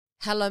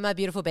Hello, my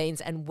beautiful beings,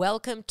 and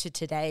welcome to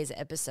today's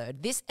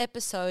episode. This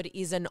episode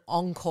is an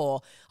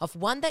encore of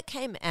one that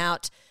came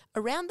out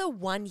around the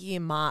 1 year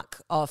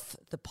mark of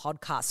the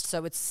podcast.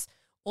 So it's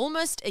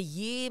almost a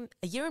year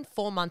and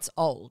 4 months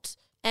old.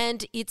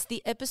 And it's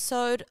the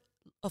episode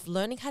of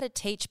learning how to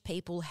teach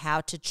people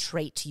how to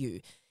treat you.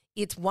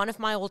 It's one of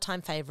my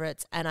all-time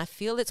favorites, and I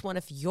feel it's one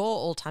of your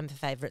all-time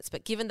favorites.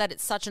 But given that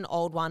it's such an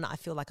old one, I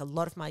feel like a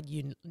lot of my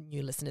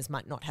new listeners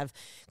might not have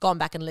gone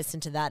back and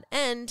listened to that.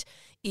 And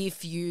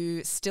if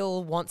you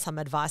still want some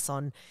advice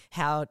on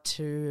how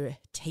to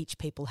teach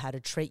people how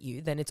to treat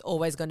you, then it's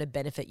always going to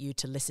benefit you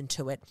to listen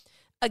to it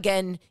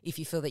again, if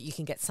you feel that you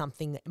can get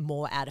something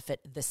more out of it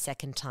the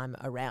second time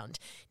around.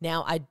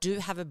 Now, I do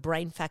have a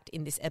brain fact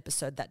in this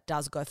episode that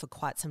does go for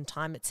quite some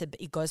time.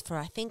 It goes for,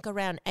 I think,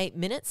 around 8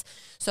 minutes.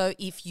 So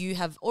if you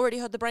have already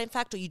heard the brain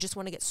fact or you just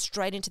want to get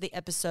straight into the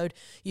episode,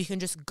 you can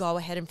just go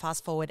ahead and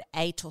fast forward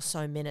 8 or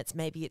so minutes,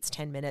 maybe it's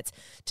 10 minutes,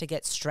 to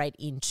get straight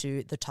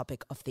into the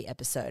topic of the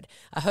episode.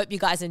 I hope you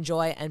guys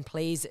enjoy, and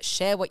please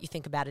share what you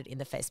think about it in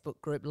the Facebook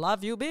group.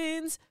 Love you,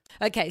 beans.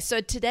 Okay, so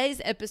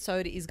today's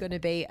episode is going to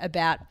be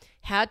about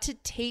how to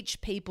teach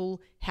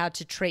people how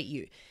to treat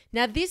you.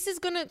 Now, this is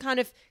going to kind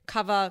of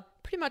cover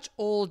pretty much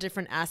all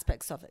different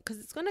aspects of it, because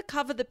it's going to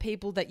cover the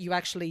people that you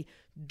actually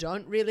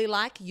don't really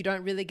like, you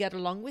don't really get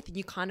along with, and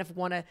you kind of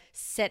want to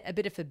set a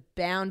bit of a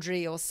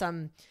boundary or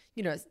some,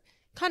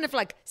 kind of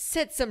like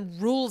set some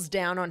rules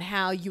down on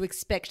how you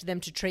expect them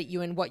to treat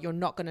you and what you're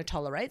not going to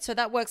tolerate. So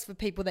that works for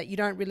people that you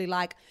don't really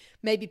like,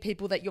 maybe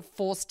people that you're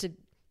forced to,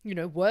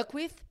 work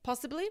with,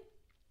 possibly.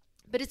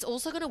 But it's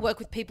also going to work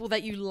with people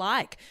that you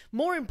like.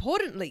 More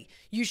importantly,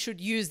 you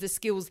should use the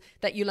skills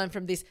that you learn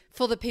from this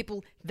for the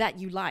people that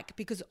you like,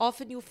 because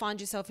often you'll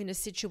find yourself in a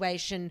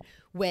situation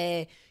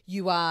where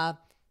you are,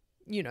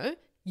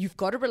 you've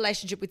got a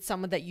relationship with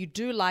someone that you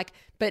do like,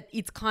 but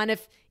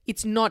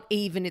it's not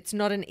even. It's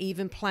not an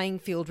even playing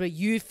field where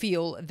you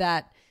feel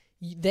that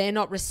they're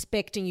not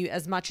respecting you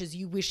as much as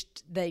you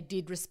wished they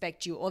did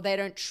respect you, or they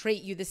don't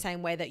treat you the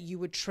same way that you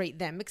would treat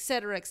them,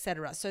 etc.,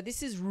 etc. So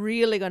this is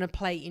really going to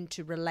play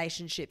into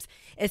relationships,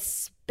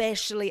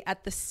 especially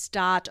at the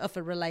start of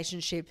a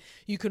relationship.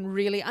 You can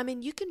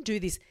do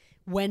this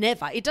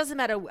whenever. It doesn't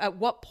matter at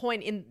what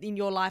point in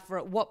your life or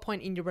at what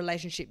point in your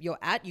relationship you're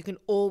at. You can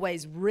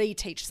always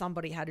reteach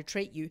somebody how to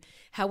treat you.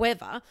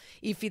 However,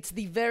 if it's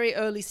the very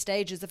early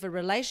stages of a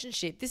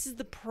relationship, this is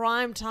the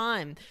prime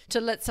time to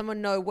let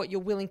someone know what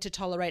you're willing to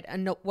tolerate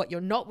and what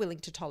you're not willing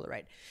to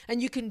tolerate. And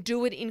you can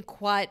do it in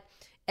quite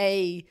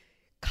a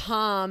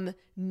calm,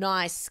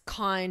 nice,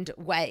 kind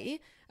way,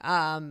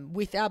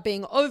 without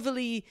being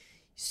overly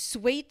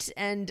sweet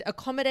and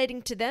accommodating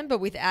to them, but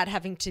without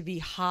having to be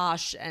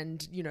harsh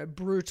and,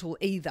 brutal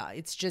either.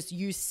 It's just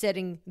you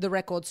setting the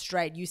record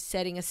straight, you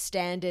setting a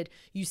standard,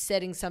 you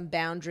setting some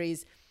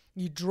boundaries,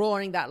 you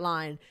drawing that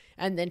line,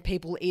 and then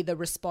people either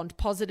respond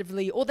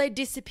positively or they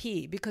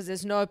disappear because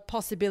there's no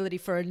possibility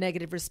for a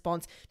negative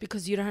response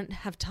because you don't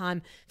have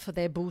time for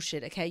their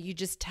bullshit, okay? You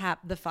just tap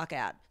the fuck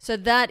out. So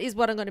that is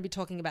what I'm going to be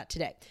talking about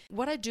today.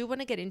 What I do want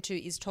to get into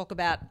is talk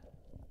about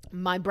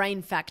my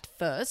brain fact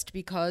first,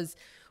 because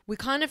we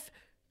kind of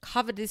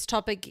covered this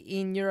topic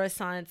in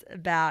neuroscience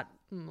about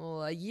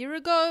a year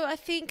ago, I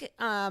think,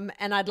 and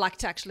I'd like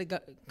to actually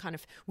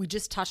we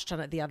just touched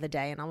on it the other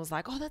day, and I was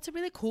like, oh, that's a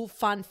really cool,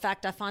 fun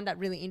fact. I find that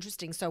really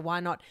interesting, so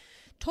why not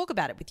talk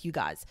about it with you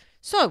guys?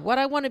 So what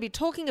I want to be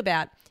talking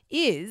about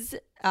is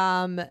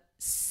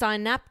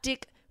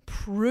synaptic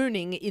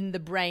pruning in the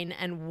brain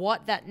and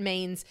what that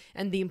means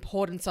and the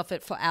importance of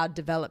it for our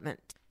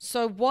development.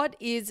 So what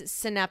is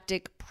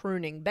synaptic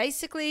pruning?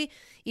 Basically,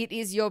 it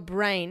is your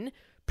brain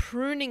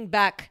pruning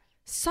back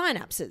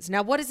synapses.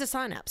 Now, what is a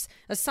synapse?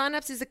 A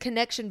synapse is a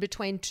connection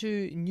between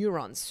two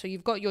neurons. So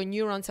you've got your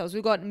neuron cells.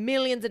 We've got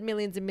millions and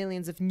millions and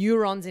millions of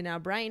neurons in our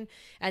brain,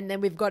 and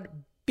then we've got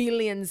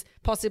billions,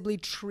 possibly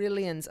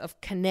trillions of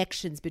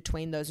connections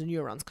between those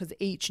neurons, because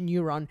each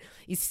neuron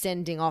is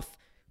sending off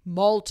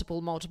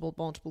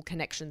multiple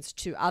connections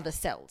to other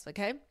cells,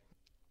 okay?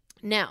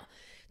 Now,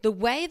 the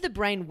way the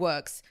brain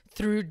works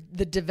through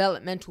the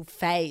developmental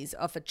phase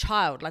of a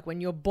child, like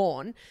when you're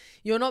born,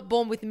 you're not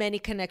born with many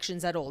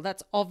connections at all.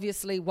 That's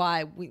obviously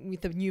why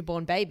with a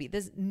newborn baby,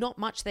 there's not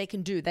much they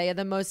can do. They are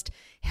the most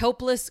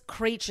helpless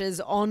creatures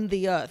on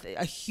the earth.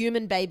 A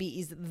human baby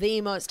is the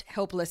most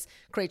helpless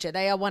creature.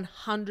 They are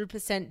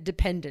 100%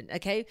 dependent,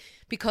 okay?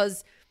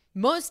 Because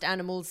most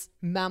animals,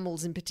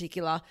 mammals in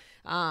particular,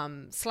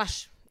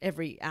 /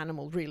 every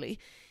animal really,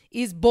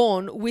 is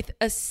born with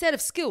a set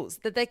of skills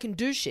that they can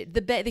do shit.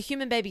 The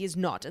human baby is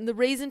not. And the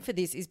reason for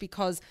this is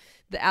because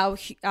our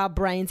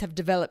brains have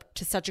developed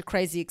to such a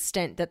crazy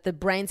extent that the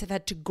brains have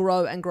had to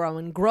grow and grow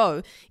and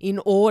grow in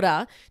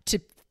order to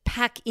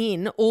pack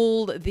in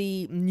all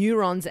the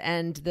neurons,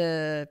 and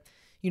the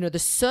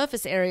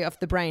surface area of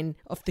the brain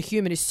of the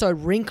human is so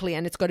wrinkly,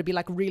 and it's got to be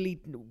really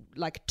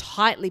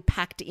tightly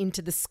packed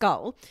into the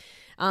skull.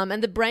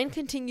 And the brain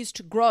continues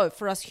to grow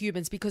for us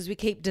humans because we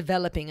keep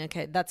developing.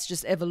 Okay, that's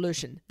just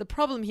evolution. The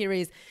problem here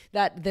is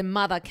that the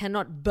mother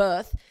cannot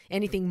birth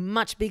anything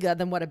much bigger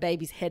than what a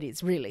baby's head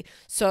is, really.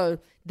 So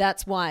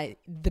that's why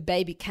the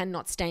baby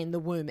cannot stay in the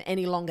womb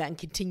any longer and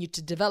continue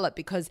to develop,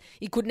 because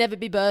it could never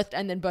be birthed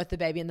and then both the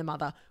baby and the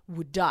mother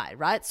would die,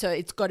 right? So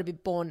it's got to be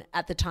born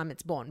at the time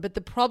it's born. But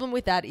the problem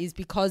with that is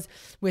because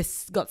we've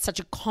got such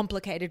a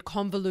complicated,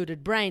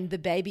 convoluted brain, the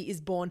baby is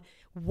born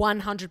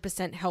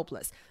 100%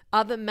 helpless.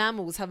 Other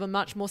mammals have a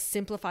much more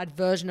simplified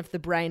version of the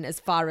brain as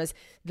far as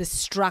the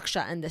structure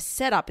and the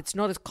setup. It's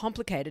not as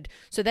complicated.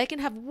 So they can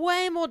have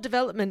way more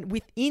development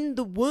within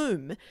the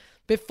womb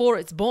before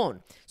it's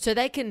born. So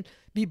they can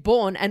be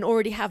born and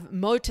already have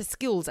motor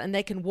skills, and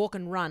they can walk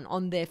and run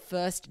on their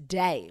first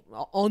day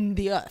on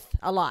the earth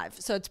alive.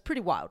 So it's pretty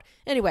wild.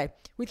 Anyway,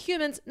 with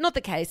humans, not the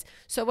case.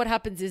 So what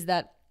happens is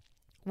that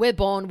we're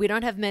born, we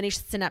don't have many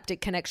synaptic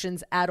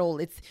connections at all.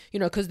 It's,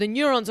 because the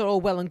neurons are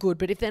all well and good,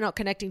 but if they're not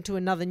connecting to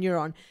another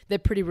neuron, they're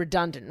pretty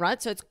redundant,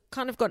 right? So it's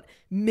kind of got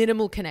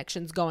minimal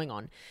connections going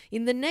on.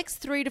 In the next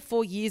 3 to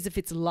 4 years of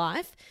its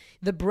life,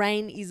 the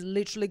brain is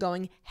literally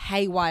going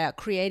haywire,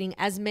 creating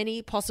as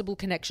many possible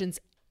connections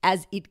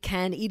as it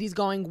can. It is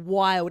going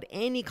wild.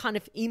 Any kind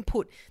of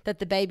input that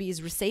the baby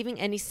is receiving,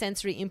 any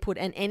sensory input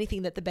and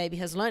anything that the baby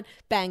has learned,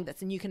 bang,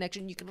 that's a new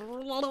connection. You can,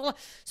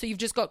 so you've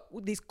just got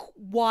these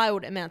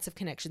wild amounts of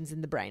connections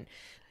in the brain.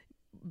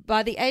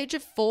 By the age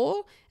of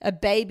 4, a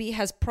baby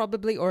has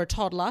probably, or a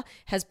toddler,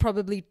 has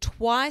probably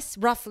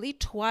roughly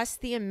twice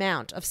the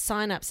amount of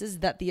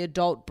synapses that the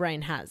adult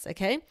brain has,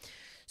 okay?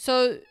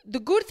 So the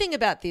good thing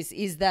about this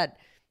is that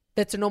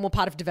that's a normal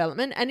part of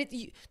development. And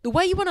the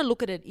way you want to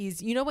look at it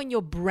is, when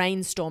you're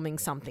brainstorming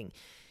something,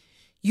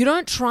 you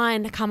don't try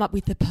and come up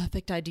with the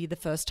perfect idea the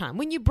first time.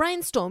 When you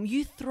brainstorm,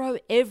 you throw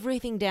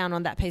everything down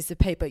on that piece of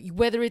paper,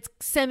 whether it's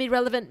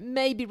semi-relevant,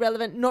 maybe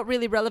relevant, not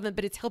really relevant,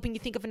 but it's helping you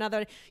think of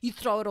another. You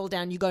throw it all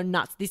down, you go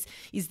nuts. This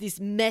is this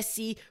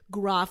messy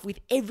graph with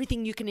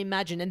everything you can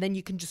imagine. And then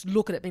you can just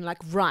look at it being like,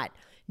 right,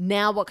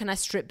 now what can I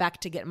strip back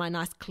to get my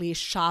nice, clear,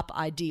 sharp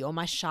idea or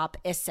my sharp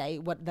essay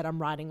that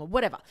I'm writing or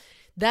whatever.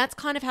 That's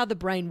kind of how the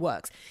brain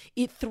works.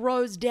 It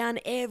throws down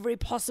every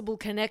possible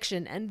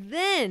connection, and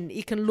then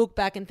it can look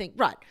back and think,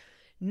 right,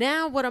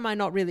 now what am I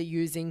not really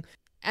using?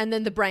 And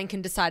then the brain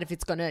can decide if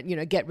it's going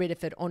to, get rid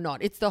of it or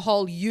not. It's the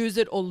whole use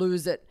it or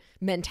lose it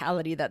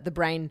mentality that the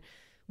brain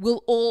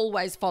will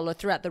always follow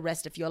throughout the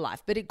rest of your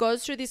life. But it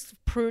goes through this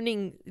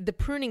pruning. The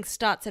pruning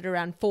starts at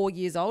around 4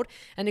 years old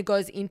and it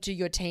goes into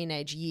your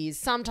teenage years,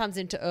 sometimes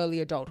into early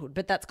adulthood.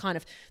 But that's kind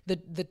of the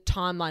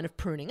timeline of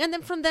pruning. And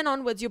then from then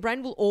onwards, your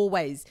brain will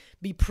always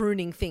be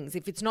pruning things.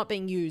 If it's not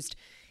being used,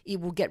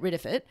 it will get rid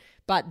of it.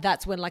 But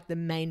that's when the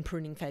main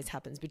pruning phase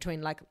happens,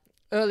 between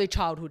early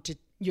childhood to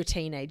your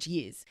teenage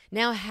years.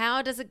 Now,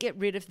 how does it get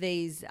rid of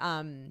these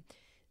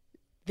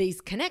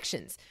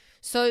connections?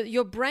 So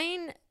your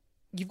brain,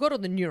 you've got all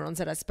the neurons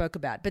that I spoke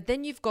about, but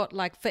then you've got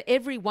for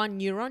every one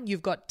neuron,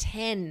 you've got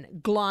 10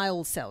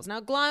 glial cells.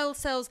 Now, glial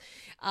cells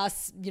are,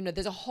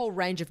 there's a whole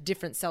range of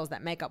different cells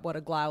that make up what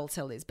a glial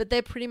cell is, but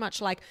they're pretty much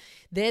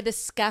they're the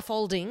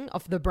scaffolding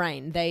of the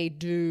brain. They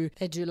do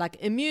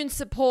immune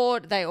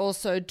support. They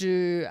also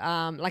do,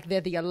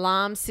 they're the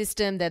alarm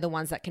system. They're the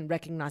ones that can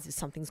recognize if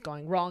something's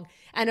going wrong.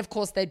 And of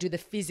course, they do the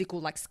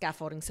physical,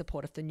 scaffolding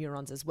support of the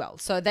neurons as well.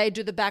 So they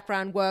do the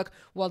background work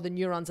while the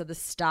neurons are the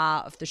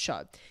star of the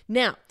show.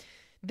 Now,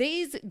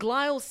 these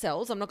glial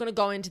cells, I'm not going to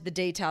go into the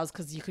details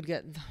because you can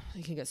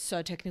get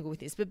so technical with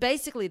this, but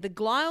basically the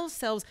glial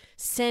cells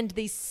send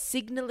these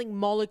signaling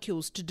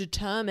molecules to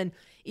determine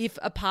if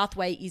a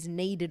pathway is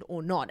needed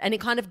or not. And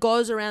it kind of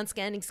goes around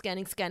scanning.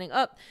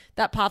 Oh,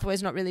 that pathway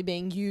is not really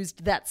being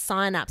used. That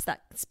synapse,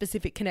 that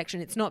specific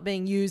connection, it's not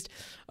being used.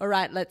 All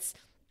right, let's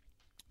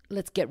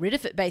get rid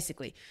of it,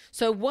 basically.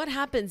 So what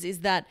happens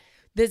is that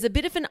there's a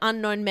bit of an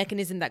unknown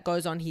mechanism that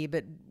goes on here,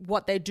 but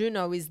what they do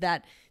know is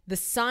that the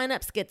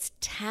synapse gets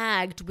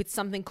tagged with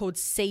something called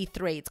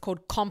C3. It's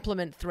called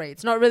complement 3.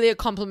 It's not really a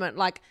complement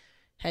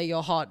hey,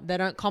 you're hot. They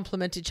don't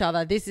complement each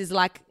other. This is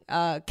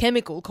a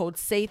chemical called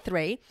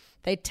C3.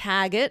 They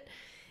tag it,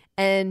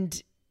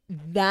 and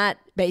that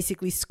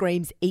basically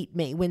screams, eat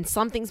me. When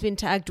something's been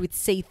tagged with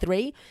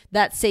C3,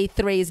 that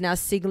C3 is now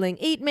signaling,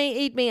 eat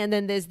me. And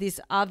then there's this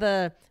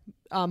other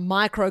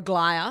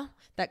microglia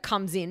that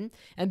comes in,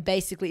 and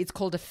basically it's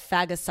called a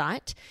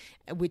phagocyte,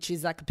 which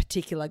is a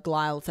particular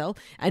glial cell,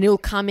 and it'll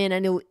come in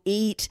and it'll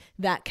eat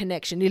that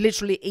connection. It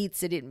literally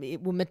eats it.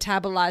 It will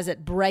metabolize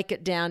it, break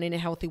it down in a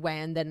healthy way,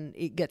 and then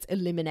it gets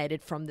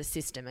eliminated from the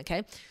system,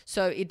 okay?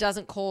 So it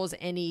doesn't cause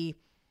any,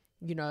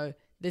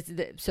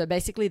 so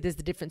basically there's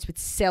the difference with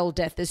cell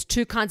death. There's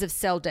two kinds of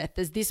cell death.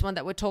 There's this one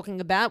that we're talking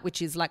about,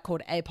 which is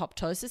called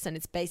apoptosis, and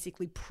it's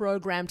basically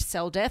programmed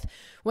cell death.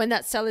 When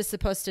that cell is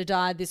supposed to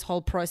die, this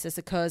whole process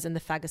occurs and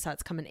the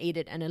phagocytes come and eat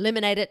it and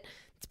eliminate it.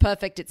 It's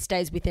perfect. It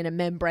stays within a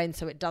membrane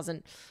so it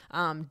doesn't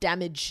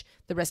damage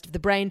the rest of the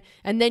brain.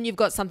 And then you've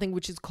got something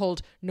which is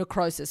called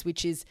necrosis,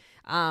 which is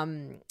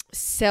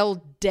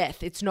cell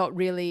death. It's not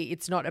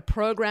a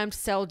programmed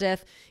cell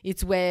death.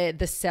 It's where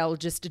the cell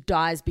just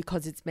dies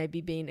because it's maybe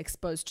been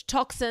exposed to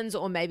toxins,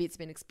 or maybe it's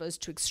been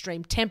exposed to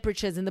extreme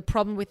temperatures. And the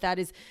problem with that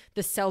is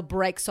the cell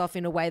breaks off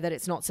in a way that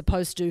it's not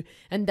supposed to.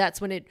 And that's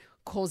when it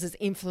causes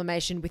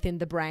inflammation within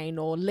the brain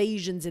or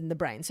lesions in the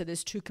brain. So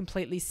there's two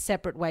completely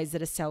separate ways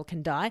that a cell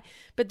can die.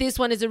 But this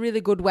one is a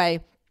really good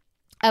way.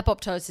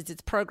 Apoptosis,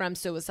 it's programmed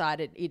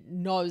suicide. It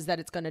knows that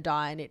it's going to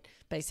die and it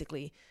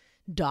basically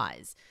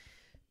dies.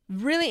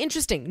 Really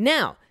interesting.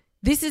 Now,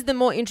 this is the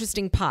more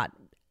interesting part.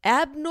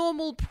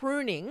 Abnormal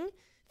pruning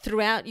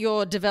throughout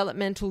your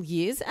developmental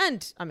years,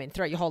 and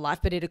throughout your whole life,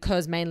 but it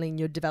occurs mainly in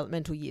your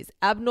developmental years.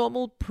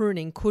 Abnormal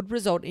pruning could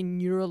result in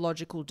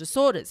neurological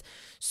disorders.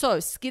 So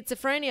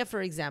schizophrenia,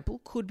 for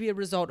example, could be a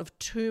result of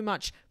too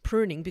much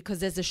pruning because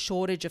there's a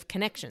shortage of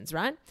connections,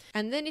 right?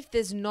 And then if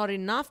there's not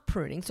enough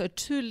pruning, so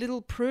too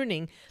little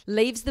pruning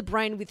leaves the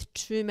brain with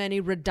too many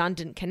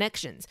redundant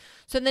connections.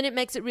 So then it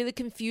makes it really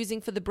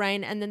confusing for the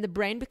brain, and then the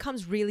brain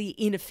becomes really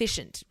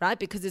inefficient, right?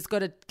 Because it's got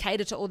to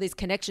cater to all these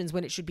connections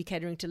when it should be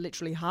catering to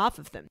literally half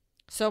of them.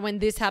 So when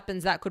this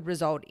happens, that could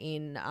result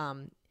in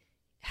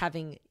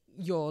having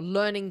your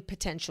learning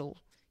potential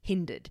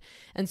hindered.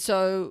 And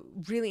so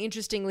really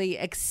interestingly,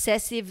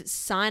 excessive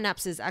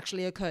synapses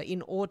actually occur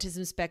in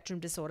autism spectrum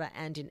disorder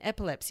and in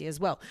epilepsy as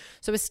well.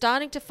 So we're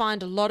starting to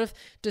find a lot of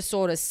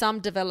disorders, some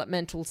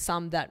developmental,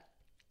 some that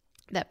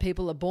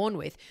people are born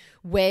with,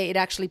 where it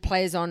actually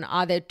plays on,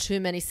 are there too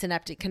many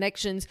synaptic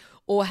connections,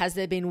 or has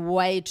there been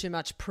way too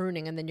much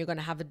pruning, and then you're going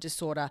to have a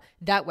disorder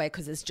that way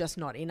because there's just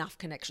not enough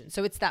connection.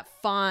 So it's that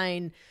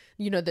fine,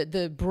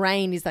 the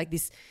brain is like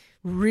this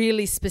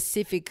really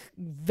specific,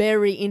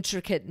 very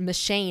intricate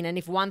machine. And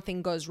if one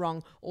thing goes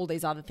wrong, all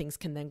these other things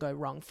can then go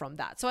wrong from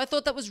that. So I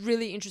thought that was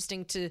really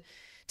interesting to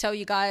tell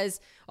you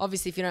guys.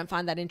 Obviously, if you don't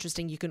find that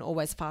interesting, you can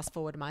always fast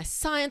forward my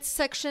science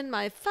section,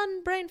 my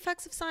fun brain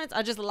facts of science.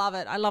 I just love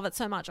it. I love it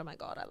so much. Oh my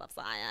God, I love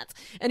science.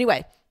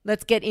 Anyway,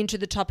 let's get into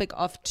the topic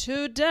of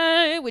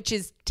today, which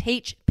is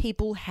teach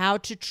people how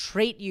to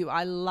treat you.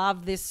 I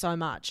love this so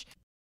much.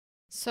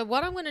 So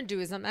what I'm going to do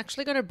is I'm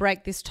actually going to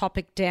break this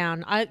topic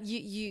down.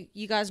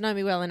 You guys know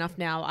me well enough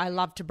now. I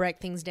love to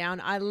break things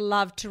down. I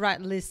love to write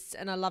lists,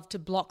 and I love to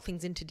block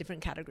things into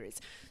different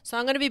categories. So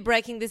I'm going to be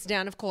breaking this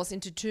down, of course,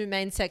 into two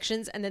main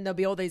sections, and then there'll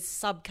be all these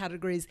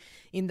subcategories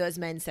in those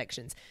main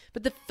sections.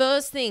 But the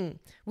first thing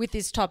with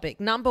this topic,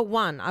 number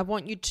one, I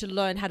want you to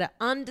learn how to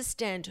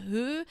understand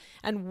who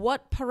and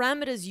what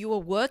parameters you are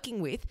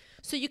working with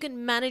so you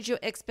can manage your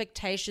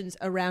expectations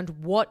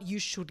around what you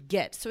should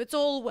get. So it's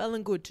all well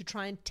and good to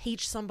try and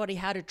teach somebody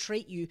how to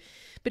treat you,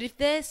 but if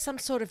there's some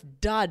sort of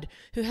dud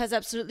who has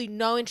absolutely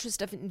no interest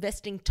of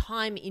investing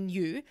time in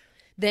you,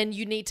 then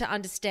you need to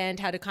understand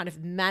how to kind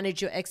of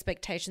manage your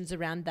expectations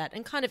around that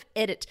and kind of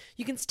edit.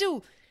 You can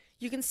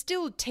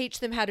still teach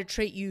them how to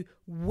treat you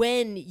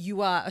when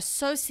you are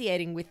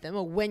associating with them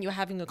or when you're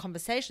having a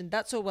conversation.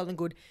 That's all well and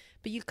good,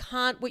 but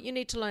what you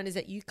need to learn is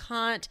that you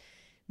can't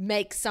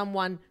make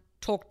someone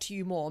talk to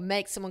you more,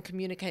 make someone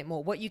communicate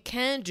more. What you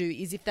can do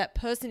is, if that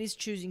person is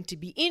choosing to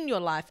be in your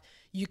life,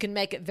 you can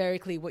make it very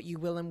clear what you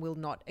will and will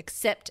not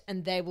accept,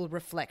 and they will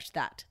reflect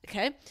that.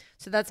 Okay?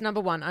 So that's number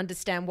one,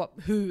 understand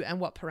who and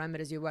what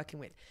parameters you're working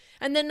with.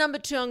 And then number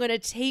two, I'm going to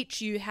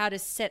teach you how to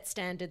set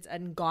standards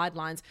and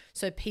guidelines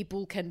so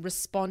people can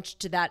respond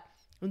to that,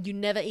 and you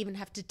never even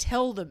have to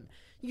tell them.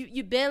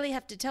 You barely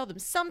have to tell them.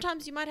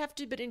 Sometimes you might have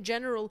to, but in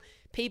general,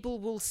 people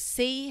will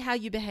see how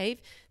you behave.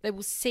 They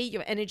will see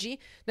your energy.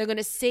 They're going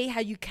to see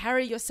how you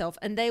carry yourself,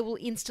 and they will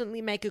instantly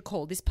make a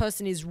call. This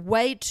person is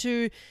way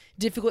too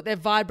difficult. They're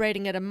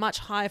vibrating at a much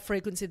higher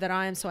frequency than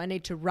I am, so I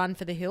need to run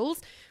for the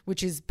hills,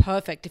 which is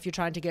perfect if you're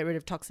trying to get rid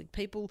of toxic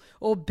people.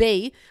 Or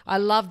B, I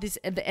love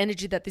the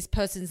energy that this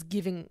person's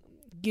giving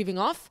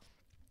off.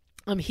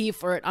 I'm here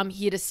for it. I'm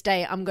here to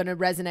stay. I'm going to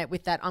resonate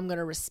with that. I'm going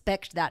to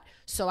respect that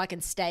so I can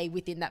stay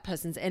within that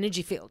person's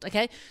energy field.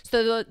 Okay.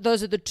 So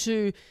those are the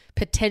two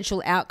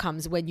potential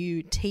outcomes when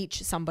you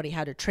teach somebody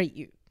how to treat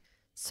you.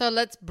 So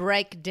let's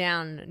break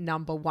down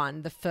number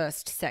one, the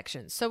first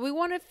section. So we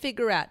want to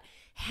figure out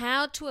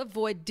how to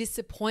avoid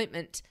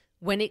disappointment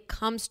when it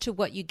comes to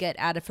what you get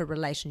out of a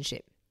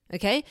relationship.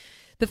 Okay.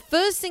 The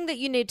first thing that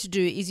you need to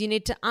do is you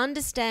need to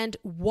understand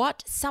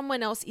what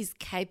someone else is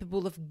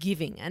capable of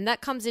giving. And that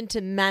comes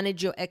into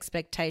manage your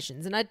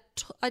expectations. And I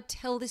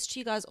tell this to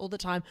you guys all the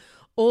time.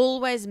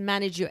 Always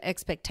manage your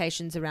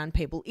expectations around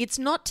people. It's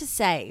not to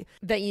say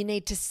that you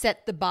need to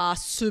set the bar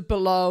super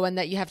low and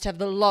that you have to have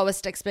the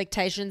lowest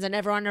expectations and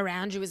everyone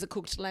around you is a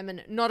cooked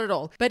lemon. Not at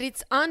all. But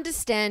it's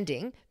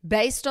understanding,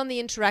 based on the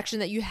interaction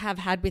that you have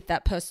had with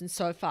that person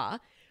so far,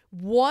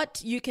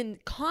 what you can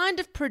kind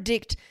of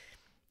predict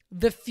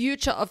the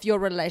future of your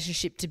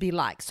relationship to be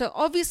like. So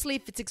obviously,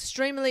 if it's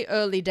extremely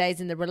early days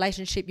in the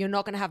relationship, you're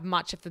not going to have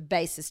much of a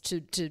basis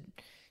to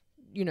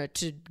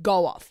to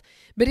go off.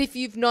 But if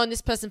you've known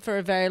this person for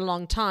a very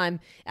long time,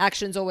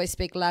 actions always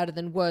speak louder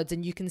than words,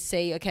 and you can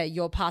see, okay,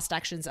 your past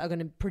actions are going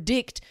to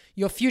predict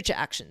your future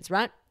actions,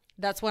 right?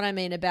 That's what I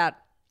mean about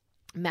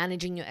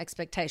managing your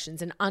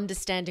expectations and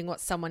understanding what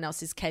someone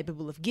else is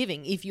capable of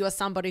giving. If you are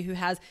somebody who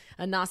has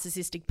a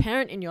narcissistic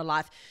parent in your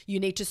life, you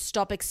need to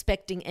stop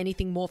expecting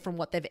anything more from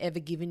what they've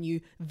ever given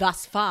you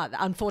thus far.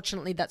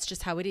 Unfortunately, that's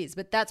just how it is.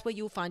 But that's where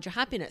you'll find your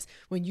happiness.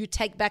 When you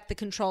take back the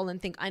control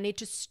and think, I need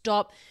to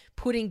stop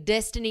putting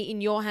destiny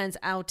in your hands.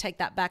 I'll take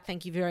that back.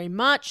 Thank you very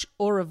much.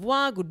 Au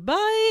revoir.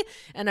 Goodbye.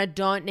 And I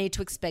don't need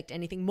to expect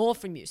anything more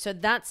from you. So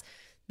that's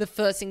the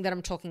first thing that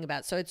I'm talking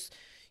about. So it's,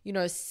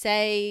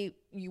 say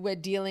you were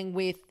dealing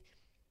with,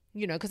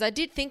 because I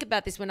did think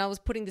about this when I was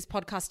putting this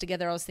podcast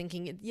together. I was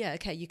thinking, yeah,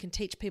 okay, you can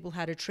teach people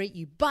how to treat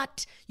you,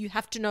 but you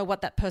have to know what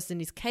that person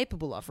is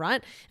capable of,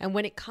 right? And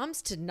when it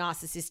comes to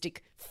narcissistic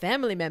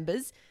family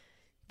members,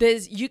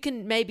 you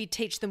can maybe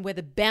teach them where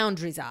the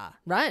boundaries are,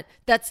 right?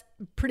 That's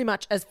pretty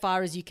much as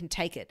far as you can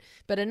take it.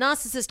 But a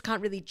narcissist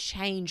can't really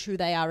change who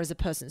they are as a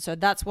person. So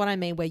that's what I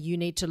mean, where you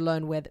need to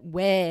learn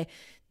where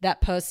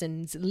that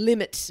person's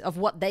limit of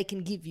what they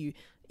can give you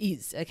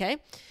is, okay?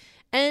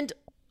 And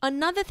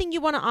another thing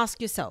you want to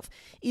ask yourself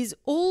is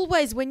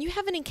always, when you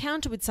have an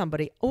encounter with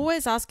somebody,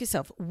 always ask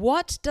yourself,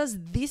 what does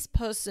this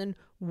person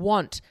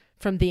want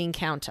from the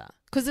encounter?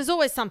 Because there's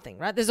always something,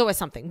 right? There's always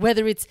something,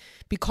 whether it's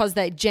because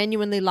they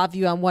genuinely love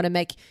you and want to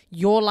make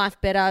your life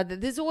better.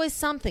 There's always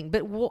something.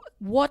 But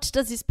what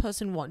does this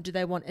person want? Do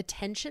they want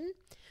attention?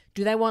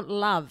 Do they want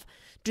love?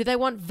 Do they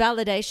want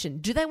validation?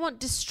 Do they want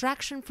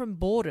distraction from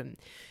boredom?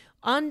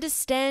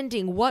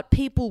 Understanding what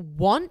people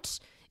want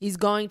is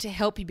going to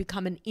help you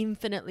become an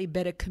infinitely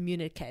better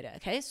communicator,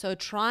 okay? So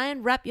try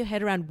and wrap your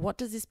head around, what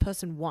does this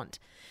person want?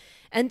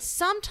 And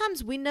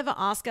sometimes we never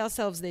ask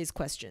ourselves these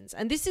questions.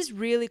 And this is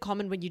really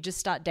common when you just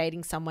start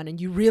dating someone and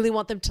you really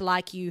want them to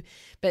like you,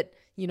 but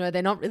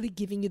they're not really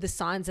giving you the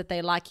signs that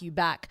they like you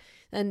back.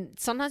 And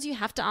sometimes you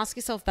have to ask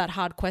yourself that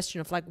hard question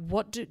of like,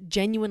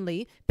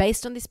 genuinely,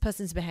 based on this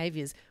person's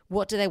behaviors,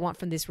 what do they want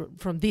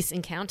from this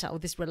encounter or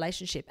this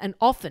relationship? And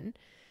often,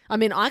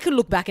 I can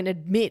look back and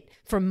admit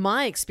from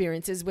my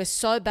experiences where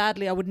so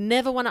badly I would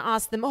never want to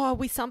ask them, are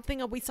we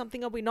something? Are we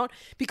something? Are we not?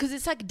 Because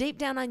it's like deep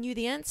down I knew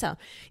the answer.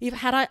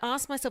 Had I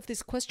asked myself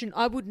this question,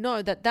 I would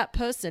know that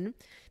person,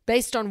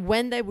 based on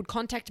when they would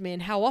contact me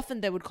and how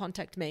often they would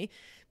contact me,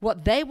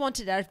 what they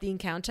wanted out of the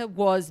encounter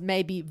was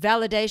maybe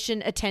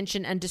validation,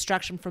 attention, and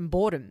distraction from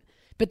boredom.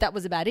 But that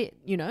was about it,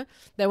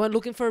 They weren't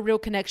looking for a real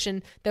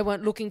connection. They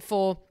weren't looking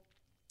for,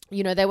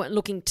 they weren't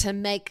looking to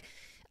make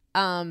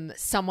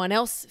someone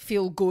else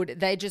feel good.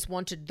 They just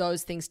wanted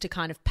those things to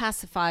kind of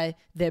pacify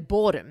their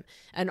boredom.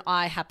 And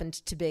I happened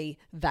to be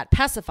that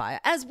pacifier,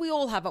 as we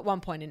all have at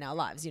one point in our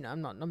lives.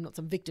 I'm not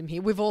some victim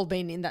here. We've all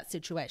been in that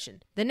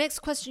situation. The next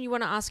question you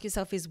want to ask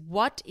yourself is,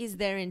 what is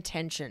their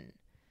intention?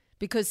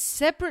 Because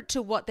separate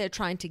to what they're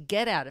trying to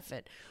get out of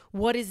it,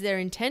 what is their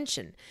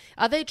intention?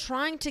 Are they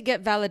trying to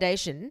get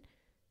validation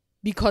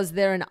because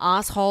they're an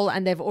asshole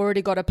and they've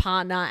already got a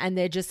partner and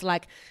they're just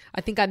like,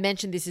 I think I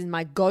mentioned this in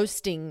my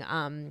ghosting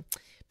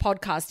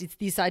podcast. It's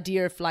this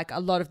idea of like, a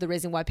lot of the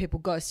reason why people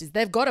ghost is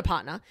they've got a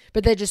partner,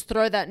 but they just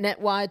throw that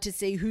net wide to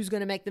see who's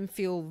going to make them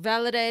feel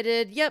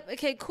validated. Yep.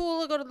 Okay,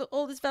 cool. I got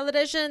all this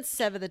validation.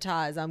 Sever the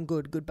ties. I'm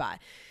good. Goodbye.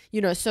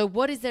 So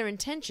what is their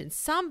intention?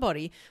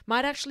 Somebody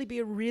might actually be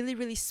a really,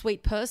 really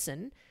sweet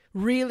person,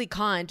 really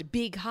kind,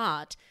 big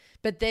heart,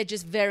 but they're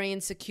just very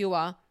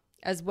insecure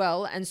as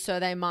well. And so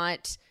they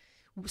might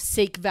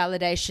seek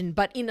validation,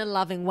 but in a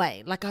loving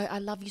way. Like, I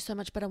love you so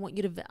much, but I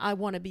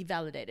want to be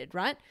validated,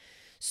 right?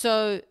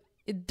 So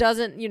it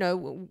doesn't,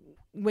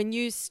 when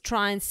you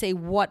try and see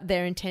what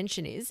their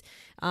intention is,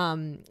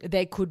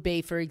 they could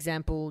be, for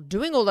example,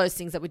 doing all those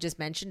things that we just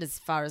mentioned as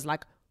far as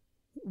like,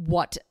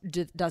 what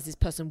does this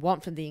person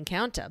want from the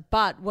encounter?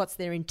 But what's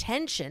their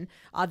intention?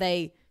 Are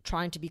they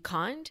trying to be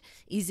kind?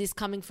 Is this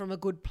coming from a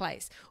good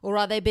place? Or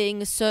are they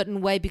being a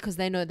certain way because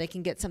they know they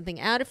can get something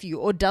out of you?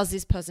 Or does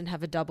this person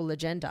have a double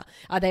agenda?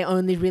 Are they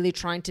only really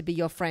trying to be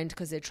your friend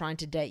because they're trying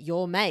to date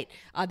your mate?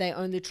 Are they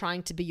only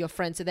trying to be your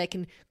friend so they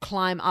can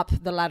climb up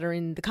the ladder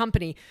in the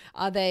company?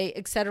 Are they,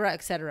 et cetera,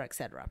 et cetera, et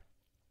cetera?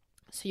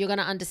 So you're going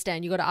to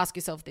understand, you've got to ask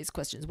yourself these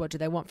questions. What do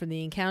they want from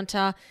the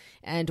encounter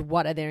and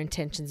what are their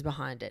intentions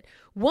behind it?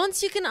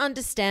 Once you can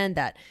understand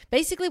that,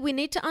 basically we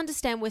need to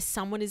understand where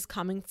someone is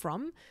coming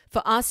from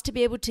for us to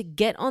be able to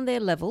get on their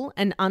level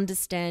and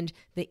understand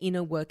the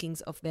inner workings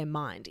of their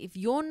mind. If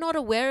you're not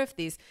aware of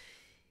this,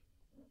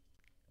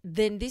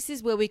 then this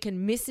is where we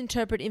can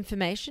misinterpret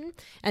information.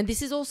 And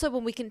this is also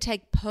when we can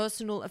take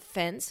personal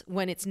offense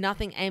when it's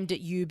nothing aimed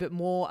at you, but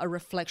more a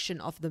reflection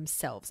of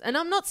themselves. And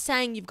I'm not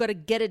saying you've got to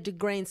get a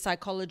degree in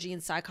psychology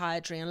and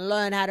psychiatry and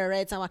learn how to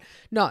read someone.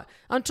 No,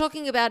 I'm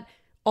talking about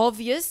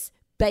obvious,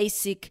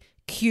 basic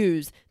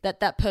cues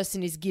that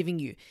person is giving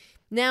you.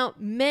 Now,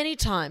 many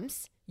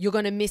times you're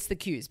going to miss the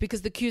cues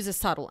because the cues are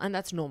subtle, and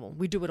that's normal.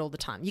 We do it all the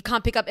time. You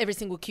can't pick up every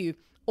single cue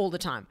all the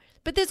time.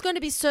 But there's going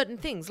to be certain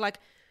things like,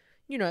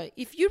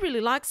 if you really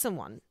like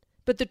someone,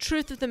 But the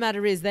truth of the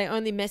matter is they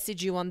only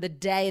message you on the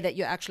day that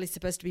you're actually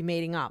supposed to be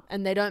meeting up,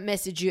 and they don't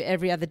message you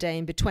every other day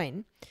in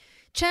between.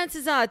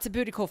 Chances are it's a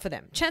booty call for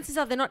them. Chances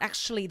are they're not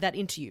actually that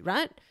into you,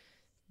 right?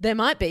 They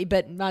might be,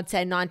 but I'd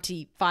say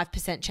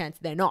 95% chance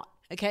they're not,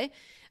 okay?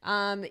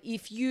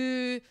 If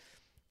you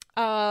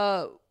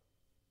are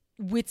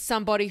with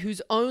somebody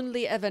who's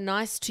only ever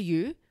nice to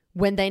you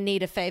when they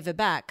need a favor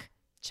back,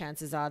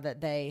 chances are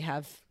that they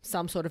have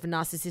some sort of a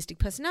narcissistic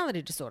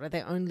personality disorder.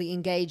 They're only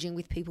engaging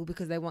with people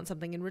because they want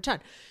something in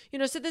return.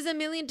 So there's a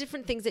million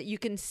different things that you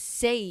can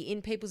see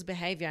in people's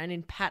behavior and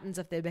in patterns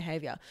of their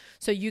behavior.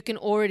 So you can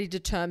already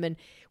determine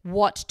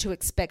what to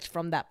expect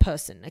from that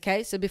person,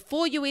 okay? So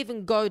before you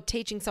even go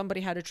teaching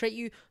somebody how to treat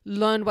you,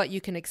 learn what you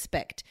can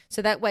expect.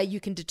 So that way you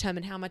can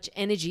determine how much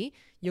energy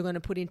you're going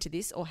to put into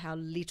this or how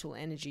little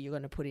energy you're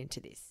going to put into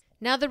this.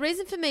 Now, the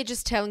reason for me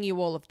just telling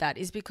you all of that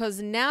is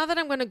because now that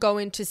I'm going to go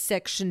into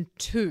section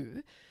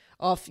 2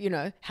 of,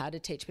 how to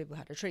teach people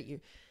how to treat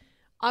you,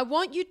 I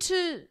want you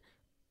to,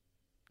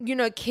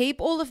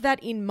 keep all of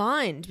that in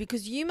mind,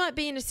 because you might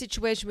be in a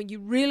situation where you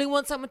really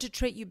want someone to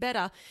treat you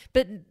better.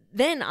 But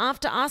then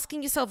after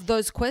asking yourself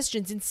those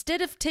questions,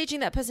 instead of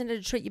teaching that person how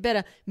to treat you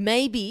better,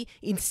 maybe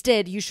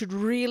instead you should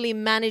really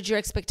manage your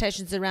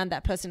expectations around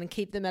that person and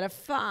keep them at a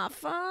far,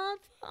 far,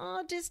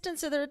 far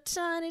distance, so they're a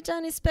tiny,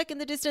 tiny speck in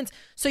the distance,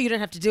 so you don't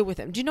have to deal with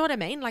them. Do you know what I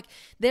mean? Like,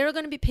 there are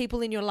going to be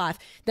people in your life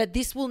that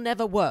this will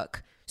never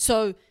work.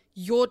 So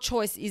your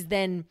choice is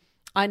then,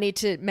 I need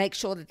to make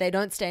sure that they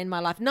don't stay in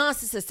my life.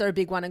 Narcissists are a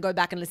big one, and go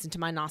back and listen to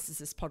my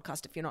narcissist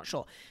podcast if you're not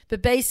sure.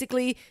 But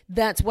basically,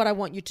 that's what I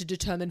want you to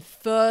determine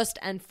first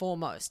and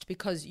foremost,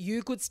 because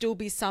you could still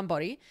be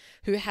somebody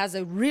who has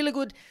a really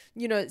good,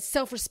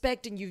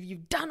 self-respect, and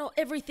you've done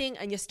everything,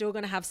 and you're still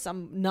going to have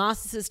some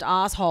narcissist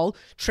asshole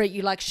treat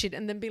you like shit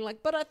and then be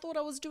like, but I thought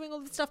I was doing all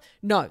this stuff.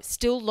 No,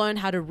 still learn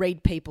how to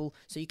read people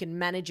so you can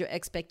manage your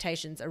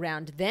expectations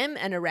around them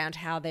and around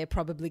how they're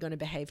probably going to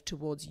behave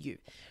towards you.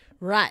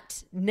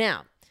 Right.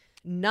 Now,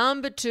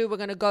 number 2, we're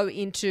going to go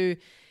into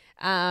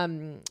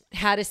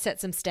how to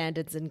set some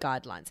standards and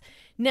guidelines.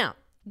 Now,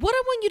 what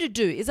I want you to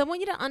do is I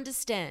want you to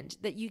understand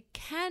that you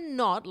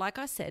cannot, like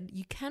I said,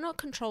 you cannot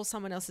control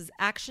someone else's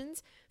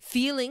actions,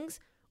 feelings,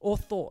 or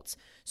thoughts.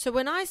 So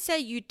when I say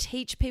you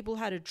teach people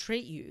how to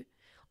treat you,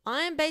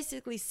 I am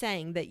basically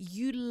saying that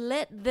you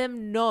let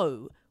them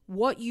know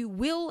what you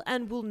will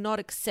and will not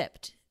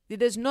accept.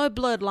 There's no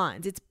blurred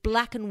lines. It's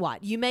black and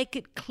white. You make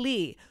it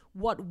clear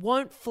what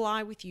won't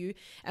fly with you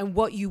and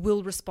what you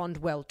will respond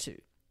well to.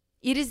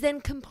 It is then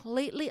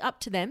completely up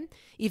to them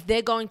if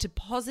they're going to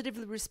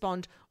positively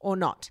respond or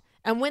not.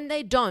 And when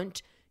they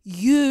don't,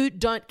 you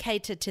don't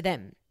cater to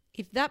them.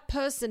 If that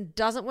person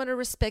doesn't want to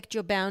respect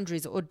your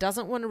boundaries or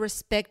doesn't want to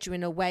respect you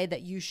in a way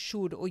that you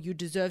should or you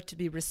deserve to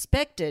be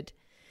respected,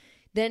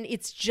 then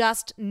it's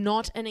just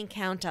not an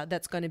encounter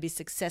that's going to be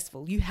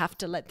successful. You have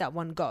to let that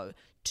one go.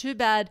 Too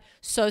bad,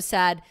 so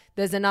sad.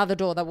 There's another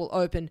door that will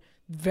open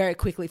very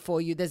quickly for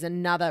you. There's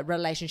another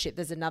relationship,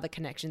 there's another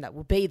connection that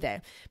will be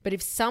there. But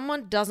if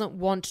someone doesn't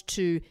want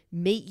to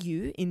meet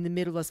you in the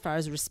middle as far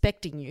as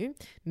respecting you,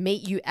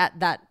 meet you at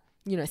that,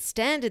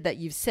 standard that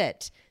you've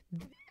set,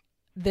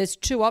 there's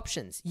 2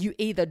 options. You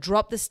either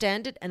drop the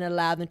standard and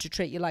allow them to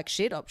treat you like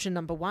shit, option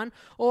number 1,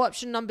 or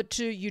option number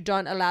 2, you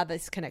don't allow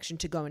this connection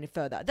to go any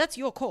further. That's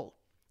your call.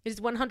 It is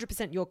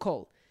 100% your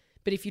call.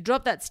 But if you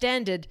drop that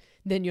standard,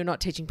 then you're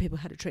not teaching people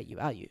how to treat you,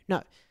 are you?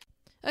 No.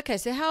 Okay,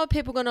 so how are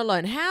people going to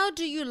learn? How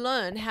do you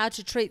learn how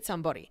to treat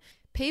somebody?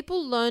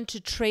 People learn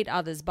to treat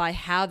others by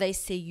how they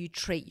see you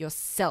treat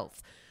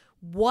yourself,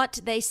 what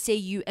they see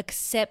you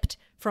accept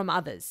from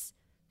others.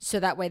 So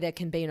that way there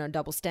can be no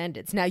double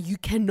standards. Now, you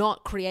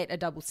cannot create a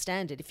double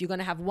standard. If you're going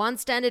to have one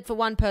standard for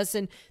one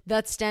person,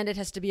 that standard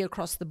has to be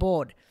across the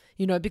board,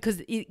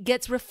 because it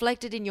gets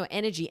reflected in your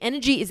energy.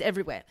 Energy is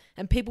everywhere,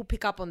 and people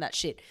pick up on that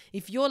shit.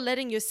 If you're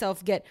letting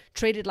yourself get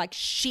treated like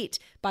shit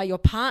by your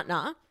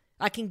partner,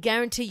 I can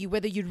guarantee you,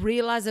 whether you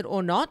realize it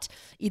or not,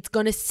 it's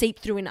going to seep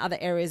through in other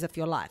areas of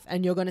your life,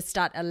 and you're going to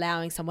start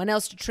allowing someone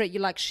else to treat you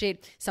like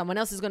shit. Someone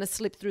else is going to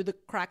slip through the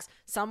cracks.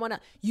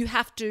 You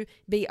have to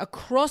be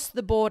across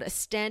the board a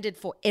standard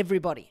for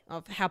everybody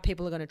of how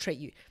people are going to treat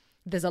you.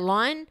 There's a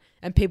line,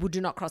 and people do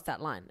not cross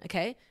that line,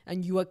 okay?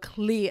 And you are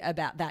clear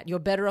about that. You're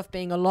better off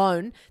being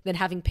alone than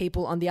having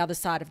people on the other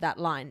side of that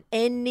line.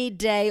 Any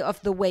day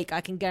of the week,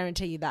 I can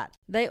guarantee you that.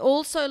 They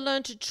also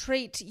learn to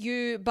treat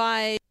you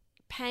by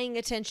paying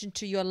attention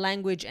to your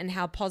language and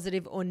how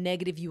positive or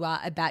negative you are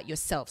about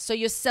yourself. So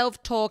your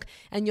self-talk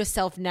and your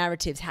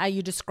self-narratives, how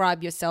you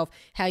describe yourself,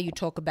 how you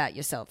talk about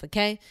yourself,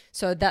 okay?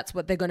 So that's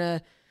what they're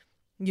going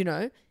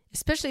to,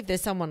 especially if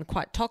there's someone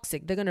quite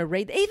toxic, they're going to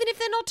read, even if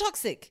they're not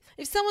toxic.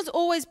 If someone's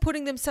always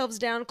putting themselves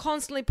down,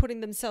 constantly putting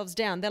themselves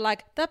down, they're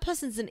like, that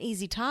person's an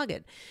easy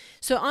target.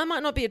 So I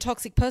might not be a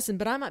toxic person,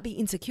 but I might be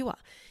insecure.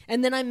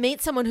 And then I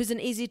meet someone who's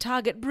an easy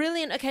target.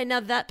 Brilliant. Okay, now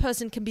that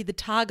person can be the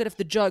target of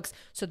the jokes,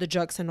 so the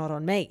jokes are not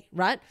on me,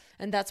 right?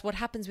 And that's what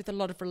happens with a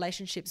lot of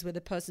relationships where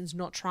the person's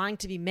not trying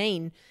to be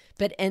mean,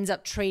 but ends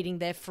up treating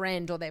their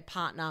friend or their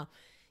partner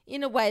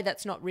in a way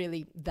that's not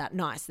really that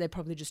nice. They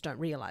probably just don't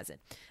realize it.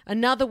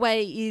 Another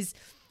way is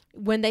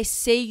when they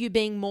see you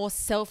being more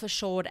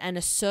self-assured and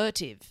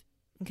assertive,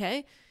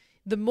 okay?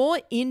 The more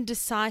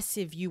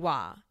indecisive you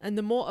are and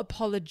the more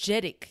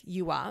apologetic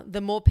you are, the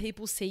more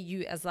people see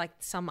you as like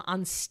some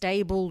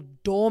unstable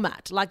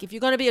doormat. Like if you're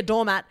going to be a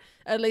doormat,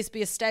 at least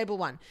be a stable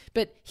one.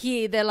 But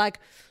here they're like,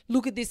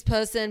 look at this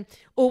person,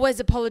 always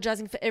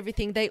apologizing for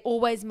everything. They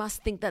always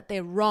must think that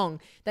they're wrong.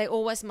 They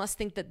always must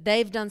think that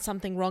they've done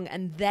something wrong,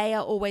 and they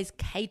are always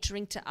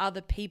catering to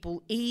other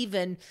people,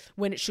 even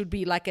when it should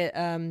be like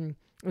an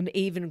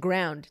even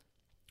ground.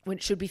 When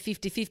it should be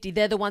 50-50,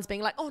 they're the ones being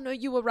like, oh, no,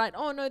 you were right.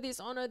 Oh, no, this,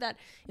 oh, no, that.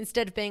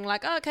 Instead of being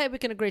like, oh, okay, we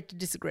can agree to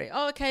disagree.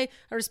 Oh, okay,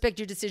 I respect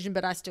your decision,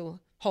 but I still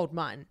hold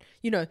mine.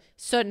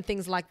 Certain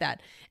things like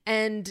that.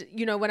 And,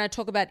 when I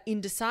talk about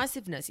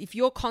indecisiveness, if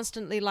you're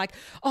constantly like,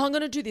 oh, I'm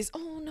going to do this.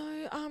 Oh,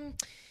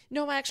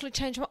 no, I actually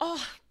changed my,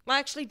 oh, I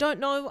actually don't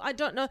know. I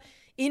don't know.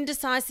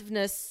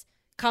 Indecisiveness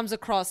comes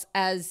across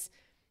as,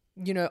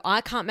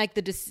 I can't make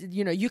the decision,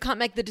 you can't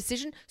make the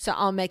decision, so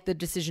I'll make the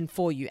decision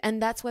for you.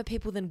 And that's where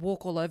people then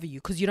walk all over you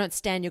because you don't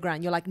stand your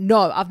ground. You're like,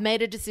 no, I've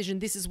made a decision.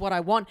 This is what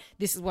I want.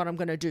 This is what I'm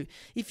going to do.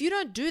 If you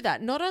don't do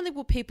that, not only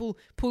will people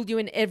pull you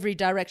in every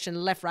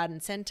direction, left, right,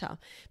 and center,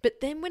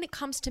 but then when it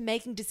comes to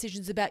making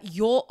decisions about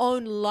your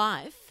own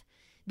life,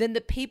 then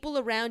the people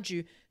around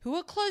you who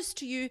are close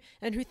to you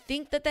and who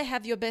think that they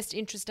have your best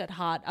interest at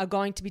heart are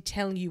going to be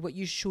telling you what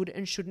you should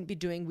and shouldn't be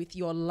doing with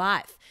your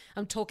life.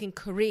 I'm talking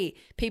career,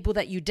 people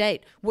that you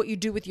date, what you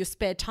do with your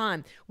spare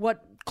time,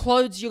 what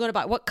clothes you're going to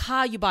buy, what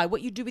car you buy,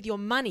 what you do with your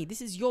money.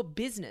 This is your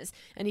business.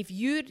 And if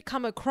you'd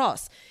come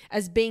across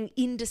as being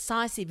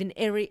indecisive in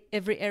every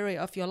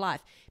area of your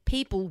life,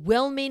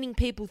 well-meaning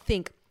people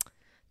think,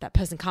 that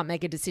person can't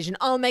make a decision.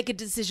 I'll make a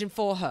decision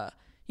for her.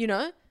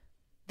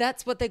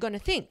 That's what they're going to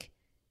think.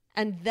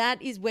 And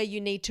that is where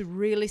you need to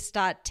really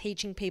start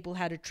teaching people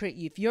how to treat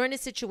you. If you're in a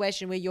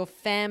situation where your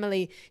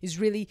family is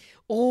really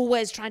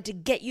always trying to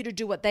get you to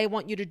do what they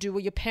want you to do,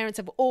 or your parents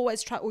have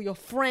always tried, or your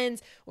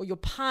friends or your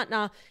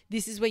partner,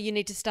 this is where you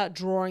need to start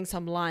drawing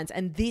some lines.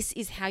 And this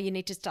is how you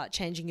need to start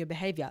changing your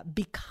behavior.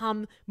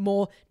 Become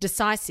more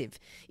decisive.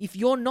 If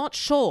you're not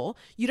sure,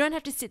 you don't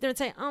have to sit there and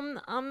say,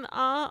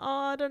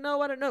 I don't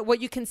know. What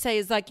you can say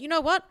is like, you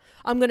know what?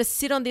 I'm going to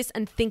sit on this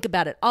and think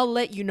about it. I'll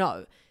let you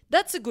know.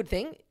 That's a good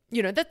thing.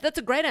 That's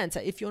a great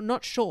answer. If you're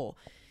not sure,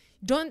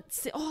 don't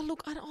say, oh,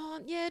 look,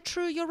 yeah,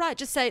 true, you're right.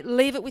 Just say,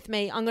 leave it with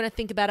me. I'm going to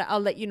think about it.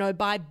 I'll let you know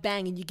by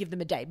bang, and you give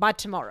them a day. By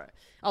tomorrow,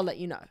 I'll let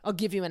you know. I'll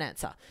give you an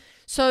answer.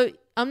 So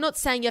I'm not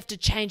saying you have to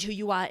change who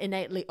you are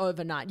innately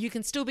overnight. You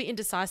can still be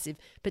indecisive,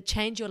 but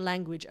change your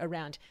language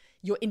around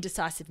your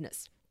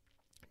indecisiveness.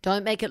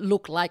 Don't make it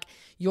look like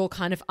you're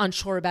kind of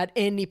unsure about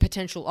any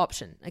potential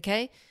option,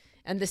 okay?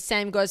 And the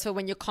same goes for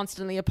when you're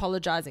constantly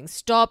apologizing.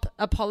 Stop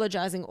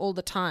apologizing all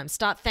the time.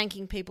 Start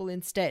thanking people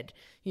instead.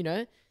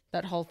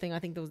 That whole thing, I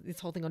think there was this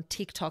whole thing on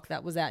TikTok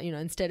that was out,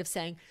 instead of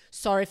saying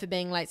sorry for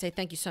being late, say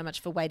thank you so much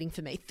for waiting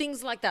for me.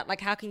 Things like that.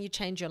 Like how can you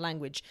change your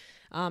language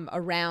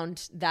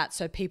around that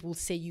so people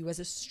see you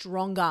as a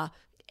stronger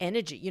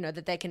energy,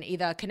 that they can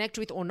either connect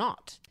with or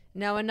not.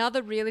 Now,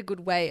 another really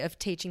good way of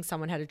teaching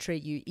someone how to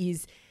treat you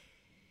is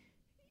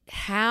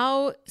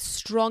how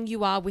strong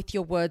you are with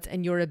your words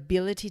and your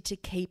ability to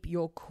keep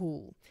your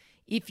cool.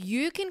 If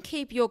you can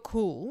keep your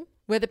cool,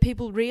 whether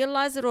people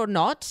realize it or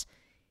not,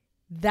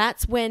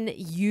 that's when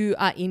you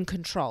are in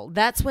control.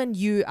 That's when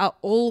you are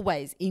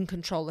always in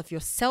control of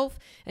yourself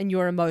and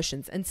your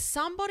emotions. And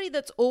somebody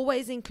that's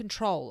always in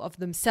control of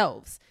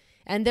themselves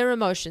and their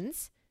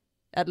emotions,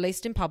 at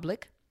least in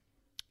public,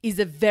 is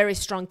a very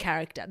strong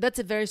character. That's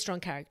a very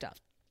strong character.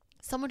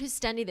 Someone who's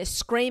standing there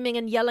screaming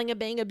and yelling and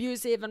being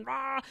abusive and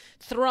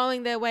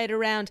throwing their weight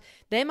around,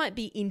 they might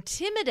be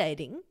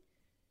intimidating,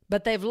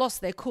 but they've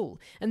lost their cool.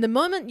 And the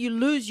moment you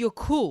lose your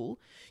cool,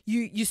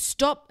 you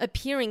stop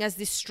appearing as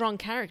this strong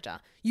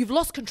character. You've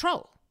lost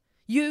control.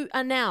 You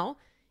are now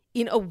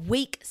in a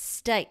weak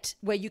state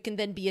where you can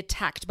then be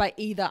attacked by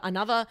either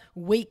another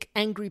weak,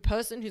 angry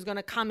person who's going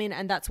to come in,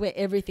 and that's where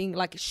everything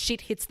like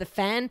shit hits the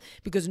fan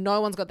because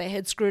no one's got their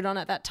head screwed on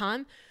at that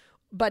time.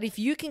 But if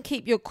you can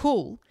keep your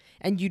cool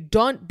and you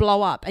don't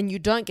blow up and you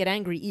don't get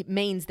angry, it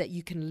means that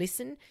you can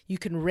listen, you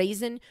can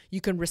reason, you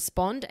can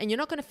respond, and you're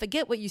not going to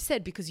forget what you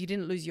said because you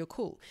didn't lose your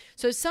cool.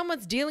 So if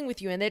someone's dealing with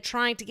you and they're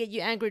trying to get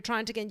you angry,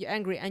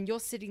 and you're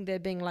sitting there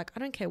being like, I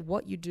don't care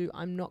what you do,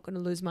 I'm not going to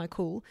lose my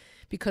cool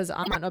because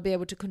I might not be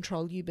able to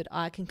control you, but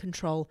I can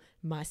control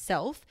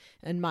myself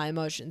and my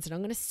emotions. And I'm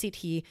going to sit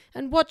here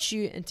and watch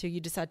you until you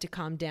decide to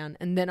calm down,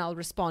 and then I'll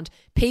respond.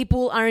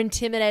 People are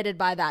intimidated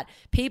by that.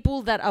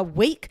 People that are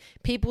weak,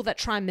 people that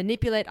try and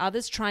manipulate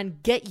others, try and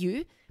get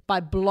you by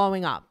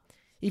blowing up.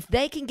 If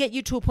they can get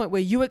you to a point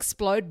where you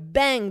explode,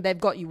 bang, they've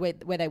got you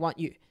where they want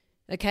you.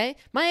 Okay?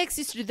 My ex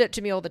used to do that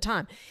to me all the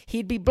time.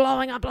 He'd be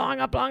blowing up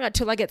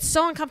till I get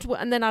so uncomfortable,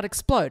 and then I'd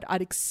explode.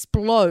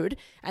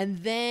 And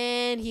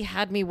then he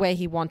had me where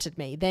he wanted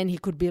me. Then he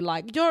could be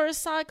like, you're a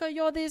psycho,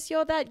 you're this,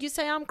 you're that. You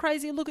say I'm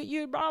crazy, look at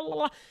you, blah, blah,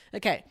 blah.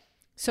 Okay.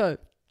 So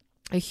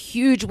A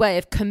huge way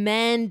of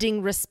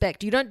commanding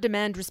respect. You don't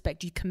demand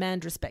respect, you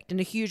command respect. And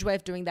a huge way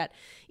of doing that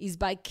is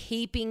by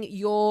keeping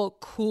your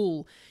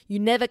cool. You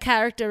never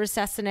character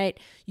assassinate.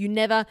 You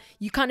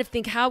kind of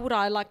think, how would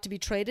I like to be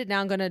treated? Now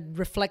I'm going to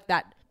reflect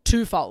that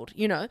twofold,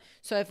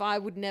 So if I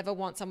would never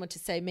want someone to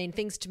say mean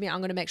things to me, I'm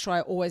going to make sure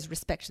I always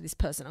respect this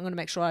person. I'm going to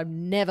make sure I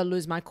never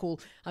lose my cool.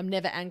 I'm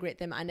never angry at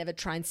them. I never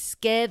try and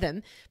scare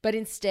them. But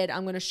instead,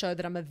 I'm going to show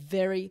that I'm a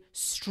very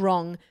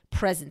strong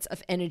presence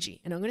of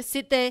energy. And I'm going to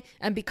sit there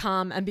and be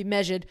calm and be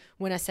measured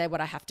when I say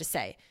what I have to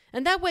say.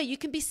 And that way you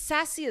can be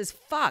sassy as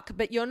fuck,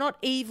 but you're not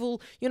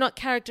evil, you're not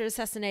character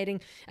assassinating,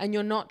 and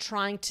you're not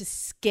trying to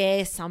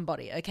scare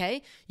somebody,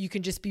 okay? You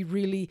can just be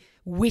really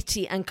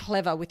witty and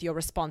clever with your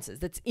responses.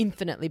 That's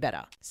infinitely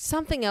better.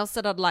 Something else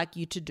that I'd like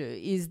you to do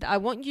is I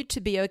want you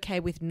to be okay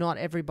with not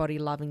everybody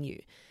loving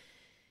you.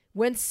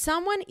 When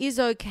someone is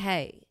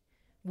okay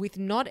with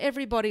not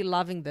everybody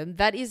loving them,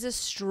 that is a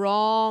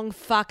strong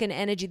fucking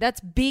energy.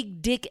 That's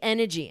big dick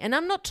energy. And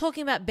I'm not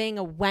talking about being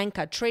a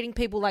wanker, treating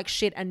people like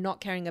shit and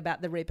not caring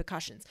about the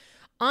repercussions.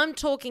 I'm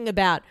talking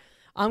about,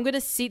 I'm going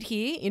to sit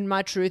here in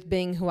my truth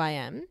being who I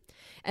am.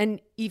 And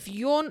if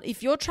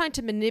you're trying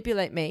to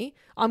manipulate me,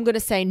 I'm going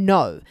to say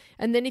no.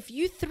 And then if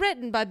you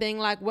threaten by being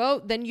like, well,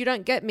 then you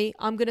don't get me,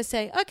 I'm going to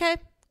say, okay,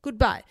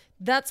 goodbye.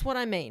 That's what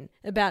I mean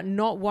about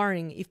not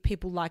worrying if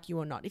people like you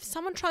or not. If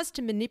someone tries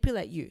to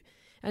manipulate you,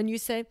 and you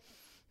say,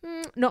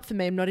 not for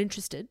me, I'm not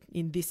interested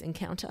in this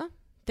encounter.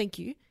 Thank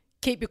you.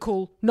 Keep your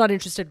cool, not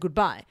interested,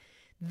 goodbye.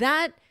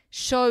 That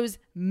shows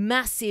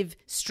massive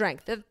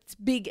strength. That's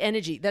big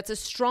energy. That's a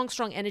strong,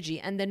 strong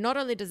energy. And then not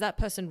only does that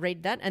person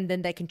read that, and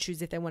then they can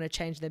choose if they want to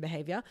change their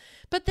behavior,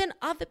 but then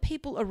other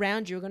people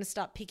around you are going to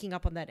start picking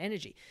up on that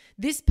energy.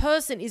 This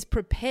person is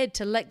prepared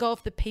to let go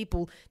of the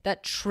people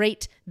that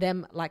treat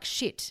them like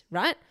shit,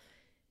 right?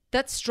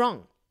 That's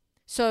strong.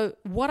 So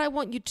what I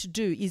want you to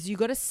do is you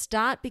got to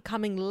start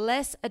becoming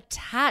less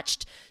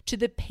attached to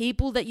the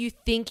people that you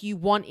think you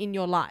want in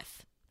your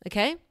life,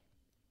 okay?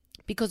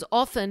 Because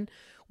often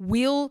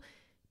we'll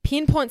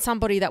pinpoint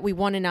somebody that we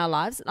want in our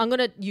lives. I'm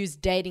going to use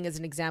dating as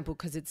an example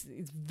because it's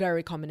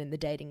very common in the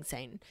dating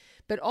scene.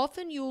 But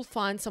often you'll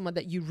find someone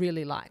that you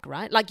really like,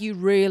 right? Like you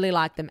really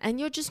like them and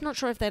you're just not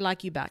sure if they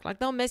like you back. Like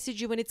they'll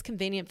message you when it's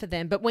convenient for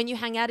them. But when you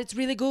hang out, it's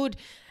really good.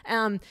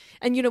 And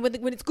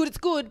when it's good, it's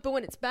good. But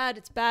when it's bad,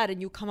 it's bad.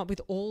 And you'll come up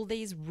with all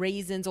these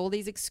reasons, all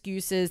these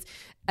excuses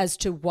as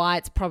to why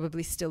it's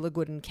probably still a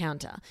good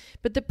encounter.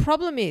 But the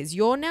problem is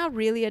you're now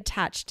really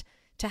attached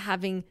to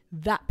having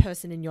that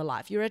person in your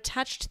life. You're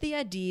attached to the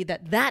idea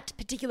that that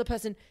particular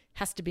person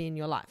has to be in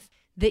your life.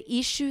 The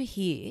issue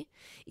here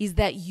is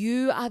that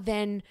you are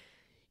then,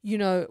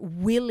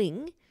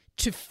 willing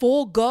to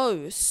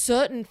forego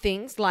certain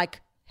things like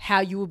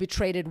how you will be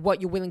treated, what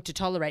you're willing to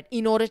tolerate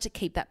in order to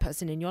keep that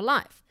person in your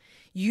life.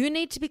 You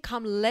need to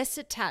become less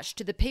attached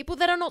to the people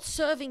that are not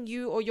serving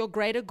you or your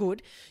greater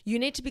good. You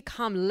need to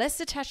become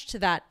less attached to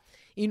that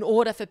in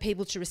order for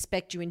people to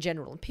respect you in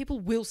general. And people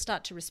will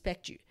start to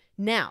respect you.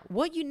 Now,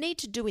 what you need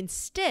to do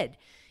instead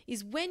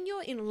is when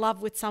you're in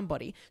love with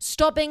somebody,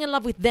 stop being in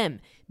love with them.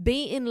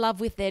 Be in love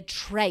with their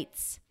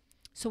traits.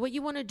 So what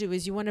you want to do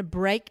is you want to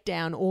break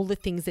down all the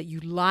things that you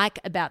like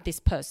about this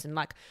person.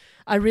 Like,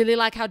 I really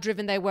like how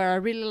driven they were. I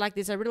really like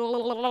this.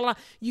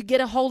 You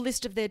get a whole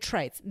list of their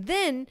traits.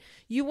 Then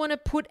you want to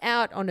put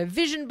out on a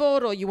vision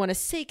board or you want to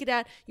seek it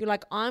out. You're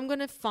like, I'm going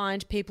to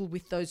find people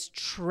with those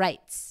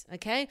traits,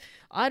 okay?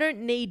 I don't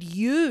need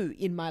you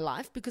in my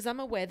life because I'm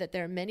aware that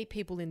there are many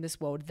people in this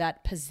world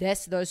that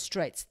possess those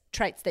traits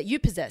that you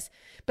possess.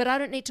 But I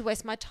don't need to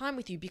waste my time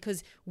with you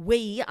because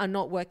we are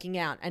not working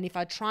out. And if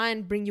I try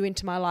and bring you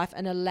into my life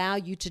and allow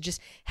you to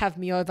just have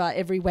me over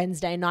every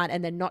Wednesday night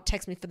and then not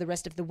text me for the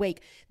rest of the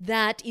week,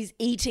 that is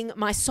eating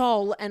my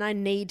soul and I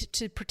need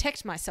to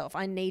protect myself.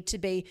 I need to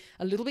be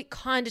a little bit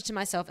kinder to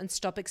myself and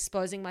stop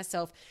exposing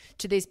myself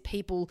to these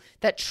people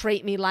that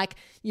treat me like,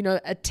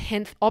 a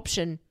 10th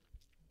option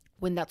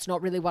when that's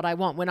not really what I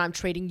want, when I'm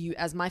treating you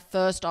as my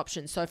first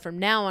option. So from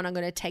now on, I'm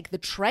going to take the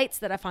traits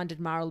that I find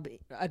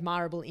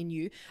admirable in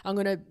you. I'm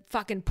going to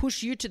fucking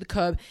push you to the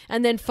curb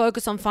and then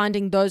focus on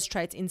finding those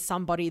traits in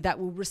somebody that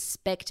will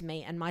respect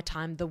me and my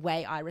time the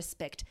way I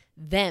respect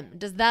them.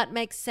 Does that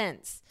make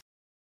sense?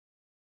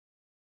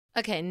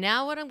 Okay,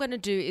 now what I'm going to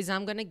do is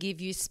I'm going to give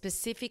you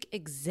specific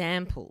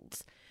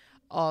examples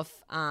of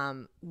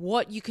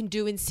what you can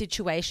do in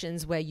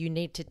situations where you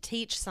need to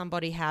teach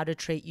somebody how to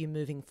treat you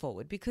moving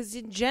forward. Because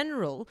in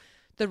general,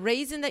 the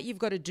reason that you've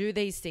got to do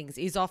these things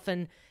is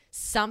often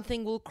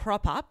something will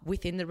crop up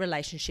within the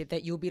relationship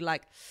that you'll be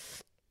like,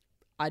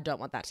 I don't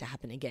want that to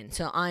happen again.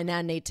 So I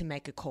now need to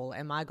make a call.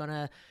 Am I going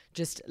to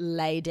just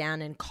lay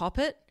down and cop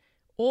it?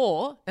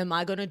 Or am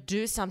I going to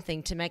do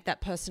something to make that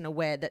person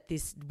aware that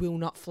this will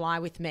not fly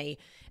with me?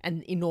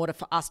 And in order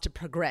for us to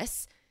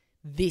progress,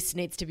 this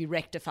needs to be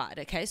rectified,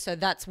 okay? So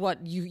that's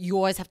what you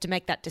always have to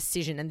make that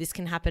decision, and this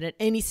can happen at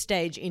any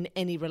stage in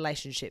any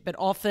relationship. But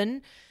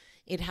often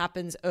it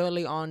happens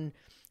early on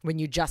when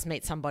you just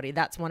meet somebody,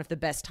 that's one of the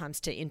best times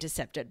to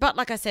intercept it. But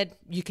like I said,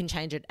 you can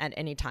change it at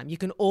any time. You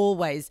can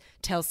always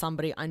tell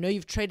somebody, I know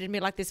you've treated me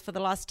like this for the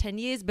last 10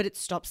 years, but it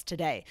stops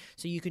today.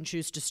 So you can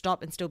choose to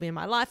stop and still be in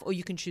my life, or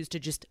you can choose to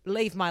just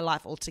leave my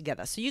life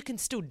altogether. So you can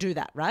still do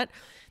that, right?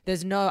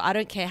 I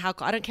don't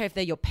care if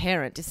they're your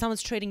parent. If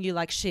someone's treating you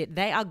like shit,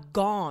 they are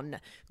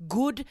gone.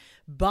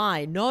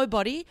 Goodbye.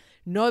 Nobody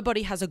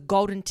has a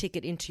golden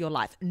ticket into your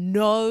life.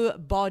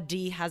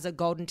 Nobody has a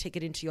golden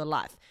ticket into your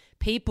life.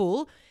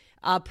 People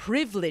are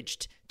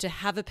privileged to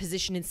have a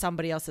position in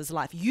somebody else's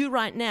life. You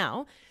right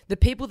now, the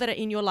people that are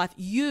in your life,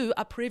 you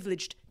are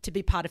privileged to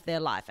be part of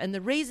their life. And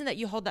the reason that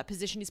you hold that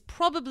position is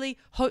probably,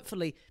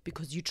 hopefully,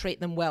 because you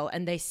treat them well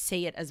and they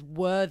see it as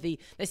worthy.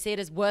 They see it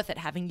as worth it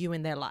having you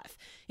in their life.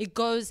 It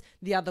goes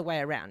the other way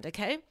around,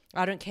 okay?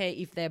 I don't care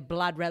if they're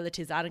blood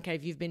relatives. I don't care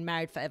if you've been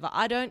married forever.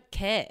 I don't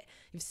care.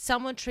 If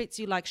someone treats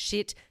you like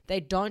shit, they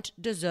don't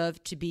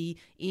deserve to be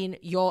in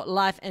your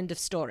life. End of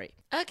story.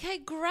 Okay,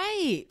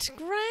 great.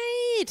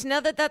 Now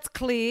that that's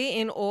clear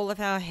in all of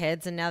our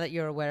heads, and now that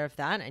you're aware of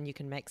that and you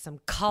can make some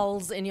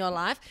culls in your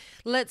life,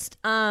 let's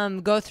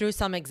go through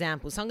some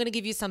examples. So I'm going to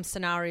give you some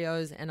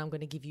scenarios, and I'm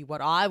going to give you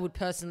what I would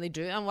personally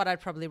do and what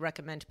I'd probably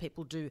recommend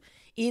people do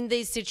in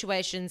these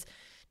situations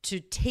to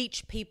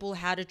teach people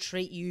how to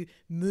treat you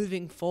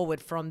moving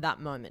forward from that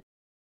moment.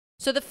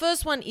 So the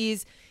first one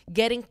is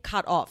getting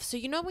cut off. So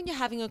when you're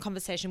having a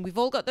conversation, we've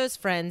all got those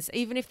friends,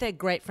 even if they're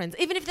great friends,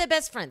 even if they're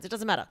best friends, it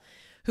doesn't matter,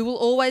 who will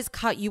always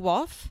cut you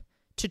off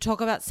to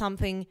talk about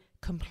something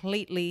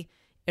completely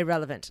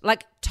irrelevant,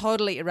 like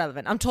totally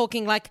irrelevant. I'm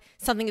talking like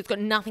something that's got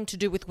nothing to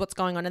do with what's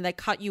going on, and they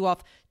cut you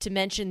off to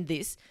mention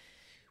this.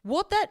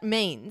 What that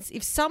means,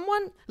 if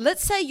someone,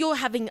 let's say you're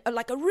having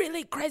a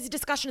really crazy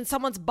discussion and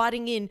someone's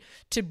butting in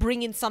to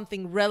bring in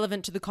something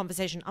relevant to the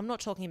conversation. I'm not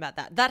talking about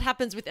that. That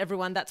happens with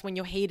everyone. That's when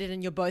you're heated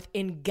and you're both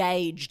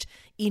engaged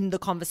in the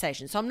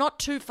conversation. So I'm not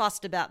too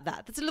fussed about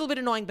that. That's a little bit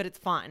annoying, but it's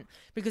fine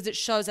because it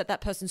shows that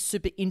that person's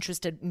super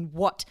interested in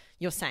what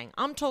you're saying.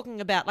 I'm talking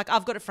about,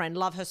 I've got a friend,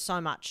 love her so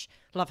much.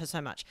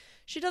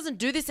 She doesn't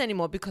do this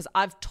anymore because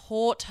I've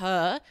taught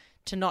her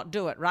to not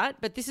do it, right?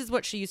 But this is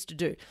what she used to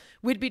do.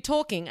 We'd be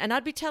talking and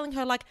I'd be telling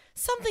her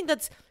something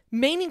that's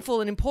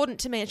meaningful and important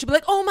to me, and she'd be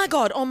like, oh my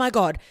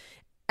God.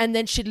 And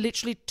then she'd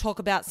literally talk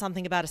about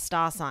something about a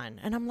star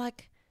sign. And I'm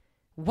like,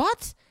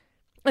 what?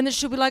 And then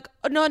she'll be like,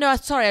 oh, no,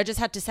 sorry, I just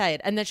had to say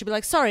it. And then she'll be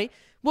like, sorry,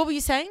 what were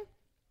you saying?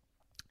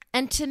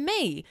 And to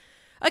me,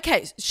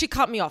 okay, she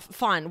cut me off,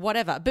 fine,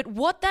 whatever. But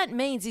what that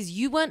means is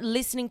you weren't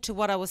listening to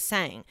what I was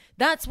saying.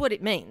 That's what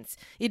it means.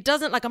 It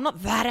doesn't, I'm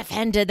not that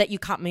offended that you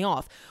cut me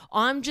off.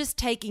 I'm just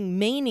taking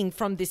meaning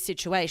from this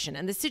situation.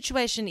 And the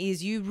situation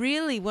is you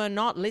really were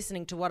not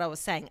listening to what I was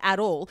saying at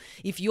all.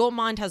 If your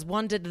mind has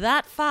wandered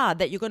that far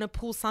that you're going to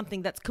pull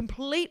something that's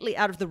completely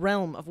out of the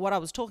realm of what I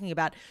was talking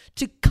about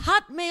to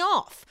cut me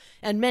off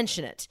and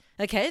mention it,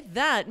 okay,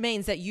 that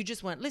means that you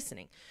just weren't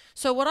listening.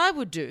 So what I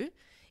would do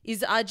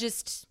is I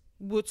just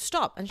would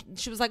stop. And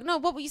she was like, no,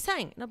 what were you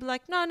saying? And I'd be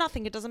like, no,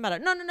 nothing. It doesn't matter.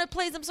 No,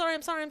 please. I'm sorry.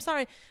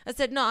 I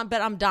said, no,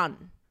 but I'm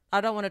done.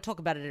 I don't want to talk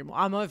about it anymore.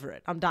 I'm over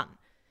it. I'm done.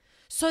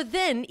 So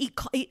then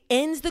it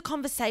ends the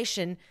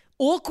conversation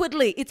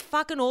awkwardly. It's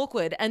fucking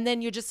awkward. And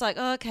then you're just like,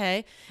 oh,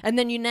 okay. And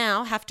then you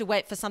now have to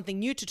wait for something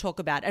new to talk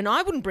about. And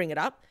I wouldn't bring it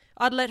up.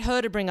 I'd let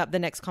her to bring up the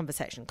next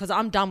conversation because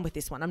I'm done with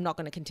this one. I'm not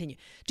going to continue.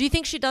 Do you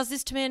think she does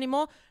this to me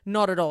anymore?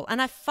 Not at all.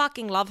 And I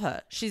fucking love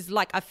her. She's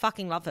like, I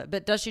fucking love her.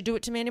 But does she do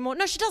it to me anymore?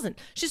 No, she doesn't.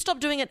 She stopped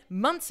doing it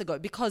months ago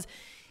because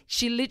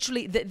she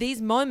literally,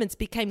 these moments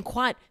became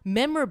quite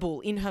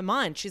memorable in her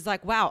mind. She's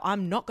like, wow,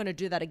 I'm not going to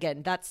do that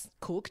again. That's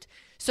cooked.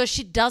 So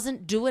she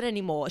doesn't do it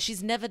anymore.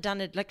 She's never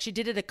done it. She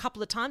did it a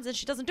couple of times and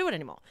she doesn't do it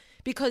anymore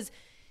because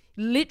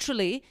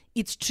literally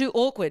it's too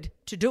awkward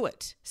to do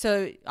it.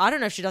 So I don't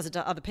know if she does it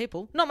to other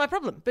people. Not my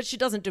problem, but she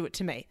doesn't do it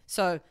to me.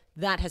 So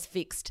that has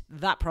fixed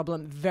that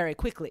problem very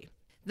quickly.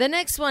 The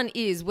next one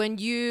is when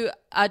you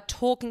are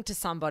talking to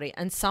somebody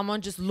and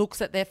someone just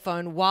looks at their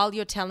phone while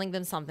you're telling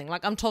them something.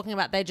 Like I'm talking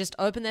about, they just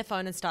open their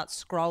phone and start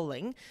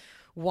scrolling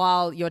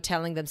while you're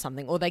telling them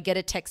something, or they get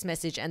a text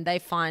message and they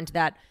find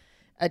that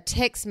a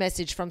text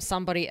message from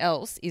somebody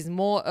else is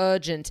more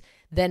urgent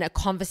than a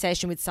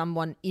conversation with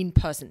someone in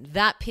person.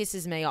 That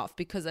pisses me off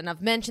because, and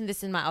I've mentioned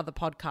this in my other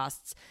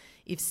podcasts,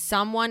 if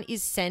someone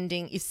sends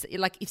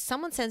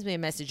me a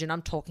message and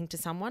I'm talking to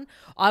someone,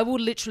 I will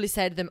literally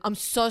say to them, I'm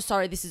so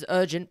sorry, this is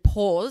urgent,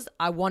 pause,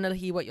 I want to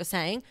hear what you're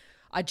saying.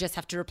 I just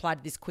have to reply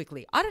to this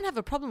quickly. I don't have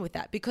a problem with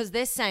that because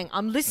they're saying,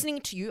 I'm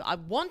listening to you, I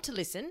want to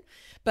listen,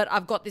 but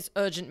I've got this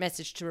urgent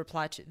message to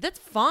reply to. That's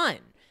fine.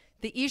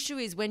 The issue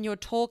is when you're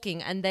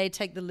talking and they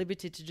take the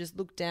liberty to just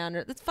look down.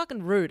 That's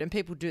fucking rude and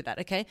people do that,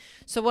 okay?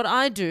 So what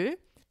I do,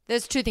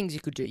 there's two things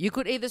you could do. You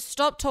could either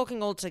stop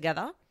talking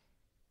altogether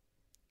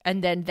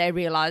and then they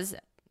realize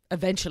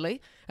eventually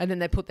and then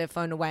they put their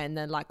phone away and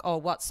they're like, oh,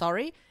 what,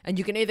 sorry? And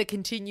you can either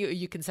continue or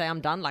you can say,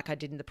 I'm done, like I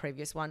did in the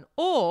previous one.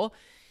 Or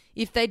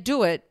if they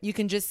do it, you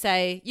can just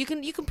say, you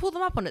can pull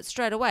them up on it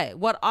straight away.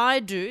 What I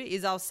do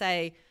is I'll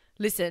say,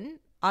 listen,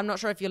 I'm not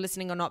sure if you're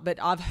listening or not, but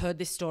I've heard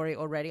this story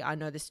already. I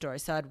know this story.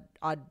 So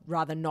I'd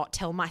rather not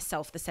tell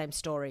myself the same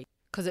story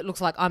because it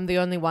looks like I'm the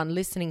only one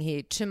listening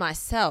here to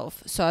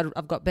myself. So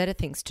I've got better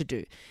things to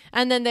do.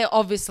 And then they're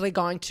obviously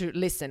going to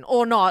listen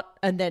or not.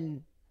 And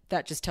then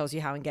that just tells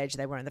you how engaged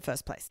they were in the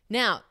first place.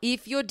 Now,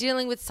 if you're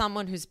dealing with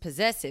someone who's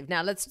possessive,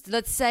 now let's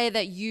say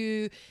that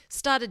you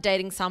started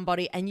dating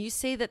somebody and you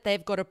see that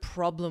they've got a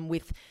problem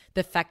with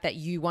the fact that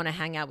you want to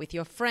hang out with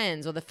your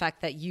friends or the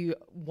fact that you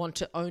want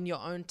to own your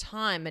own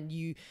time and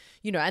you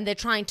know, and they're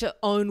trying to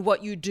own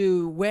what you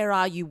do. Where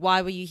are you?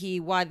 Why were you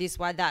here? Why this?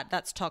 Why that?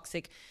 That's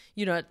toxic.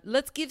 You know,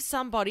 let's give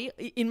somebody,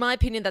 in my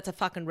opinion, that's a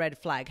fucking red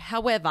flag.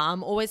 However,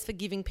 I'm always for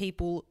giving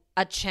people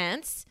a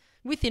chance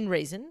within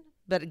reason,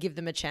 but give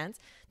them a chance.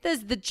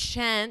 There's the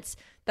chance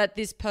that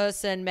this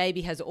person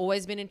maybe has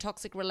always been in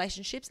toxic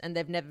relationships and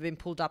they've never been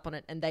pulled up on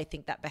it and they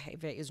think that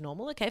behavior is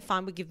normal. Okay,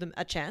 fine, we'll give them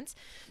a chance.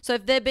 So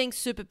if they're being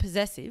super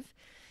possessive,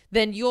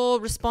 then your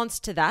response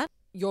to that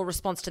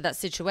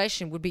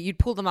situation would be you'd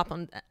pull them up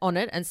on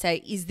it and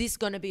say, is this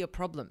going to be a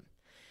problem?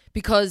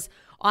 Because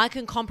I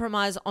can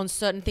compromise on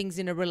certain things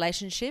in a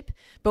relationship,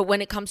 but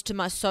when it comes to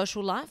my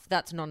social life,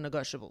 that's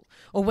non-negotiable.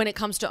 Or when it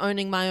comes to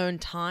owning my own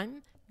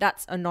time,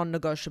 that's a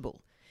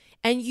non-negotiable.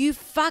 And you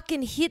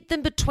fucking hit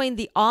them between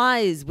the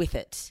eyes with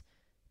it.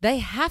 They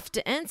have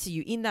to answer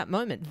you in that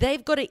moment.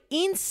 They've got to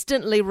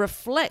instantly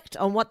reflect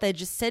on what they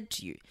just said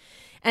to you.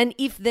 And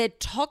if they're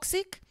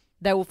toxic,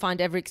 they will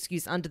find every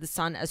excuse under the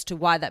sun as to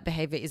why that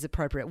behavior is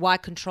appropriate, why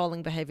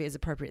controlling behavior is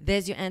appropriate.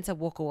 There's your answer.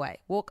 Walk away.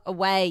 Walk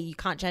away. You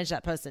can't change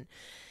that person.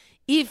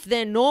 If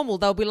they're normal,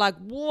 they'll be like,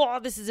 whoa,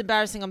 this is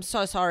embarrassing. I'm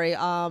so sorry.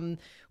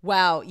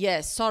 Wow.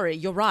 Yeah, sorry.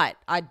 You're right.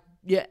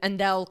 Yeah, and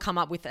they'll come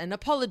up with an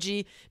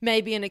apology,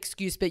 maybe an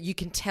excuse, but you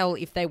can tell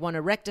if they want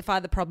to rectify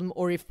the problem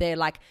or if they're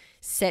like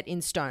set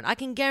in stone. I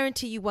can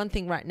guarantee you one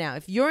thing right now.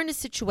 If you're in a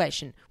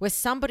situation where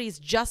somebody is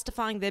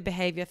justifying their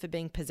behavior for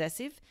being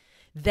possessive,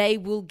 they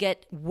will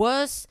get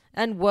worse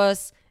and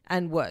worse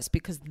and worse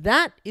because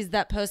that is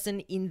that person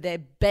in their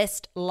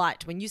best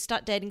light. When you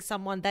start dating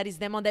someone, that is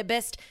them on their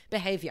best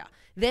behavior.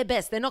 Their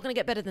best. They're not going to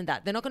get better than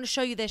that. They're not going to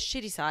show you their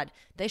shitty side.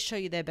 They show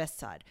you their best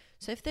side.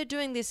 So if they're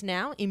doing this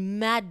now,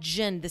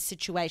 imagine the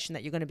situation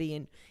that you're going to be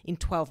in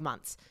 12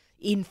 months,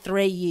 in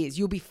 3 years.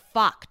 You'll be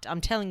fucked. I'm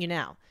telling you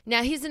now.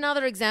 Now, here's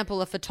another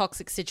example of a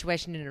toxic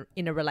situation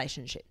in a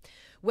relationship.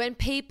 When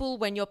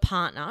your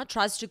partner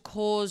tries to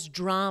cause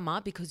drama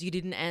because you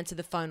didn't answer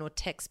the phone or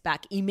text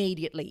back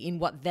immediately in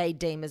what they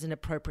deem as an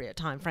appropriate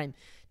time frame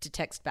to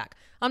text back.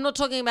 I'm not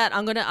talking about,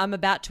 I'm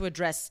about to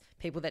address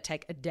people that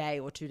take a day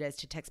or 2 days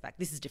to text back.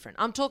 This is different.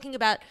 I'm talking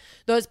about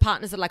those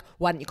partners that are like,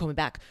 why didn't you call me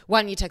back?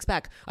 Why didn't you text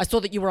back? I saw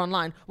that you were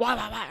online.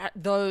 Why?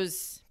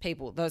 Those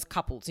people, those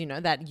couples, you know,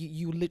 that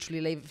you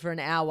literally leave it for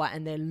an hour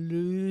and they're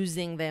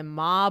losing their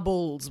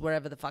marbles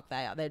wherever the fuck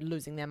they are. They're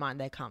losing their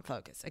mind. They can't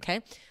focus,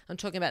 okay? I'm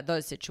talking about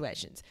those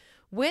situations.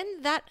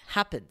 When that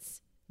happens,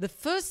 the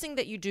first thing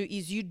that you do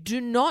is you do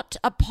not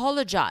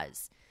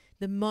apologize.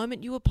 The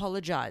moment you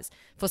apologize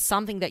for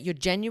something that you're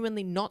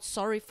genuinely not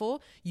sorry for,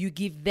 you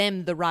give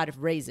them the right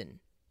of reason.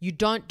 You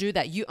don't do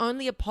that. You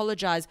only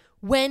apologize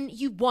when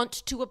you want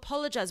to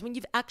apologize, when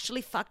you've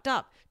actually fucked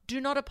up.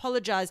 Do not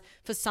apologize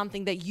for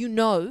something that you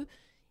know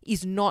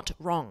is not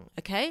wrong,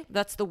 okay?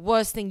 That's the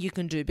worst thing you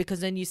can do because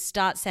then you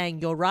start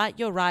saying, you're right,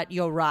 you're right,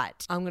 you're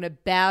right. I'm going to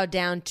bow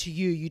down to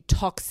you, you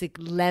toxic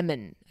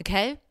lemon,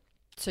 okay?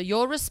 So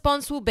your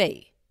response will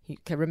be,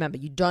 okay, remember,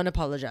 you don't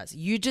apologize.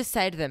 You just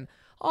say to them,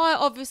 oh, I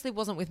obviously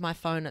wasn't with my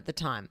phone at the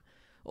time.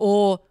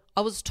 Or I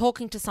was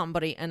talking to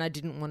somebody and I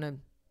didn't want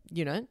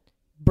to,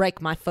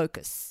 break my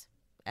focus.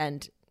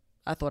 And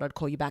I thought I'd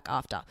call you back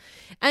after.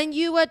 And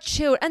you were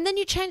chilled. And then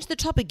you change the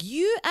topic.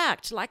 You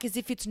act like as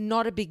if it's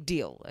not a big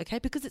deal, okay?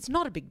 Because it's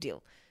not a big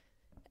deal.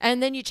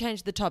 And then you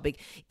change the topic.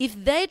 If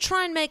they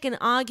try and make an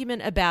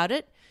argument about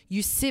it,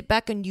 you sit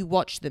back and you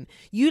watch them.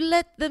 You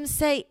let them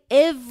say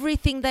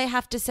everything they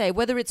have to say,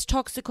 whether it's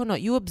toxic or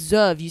not. You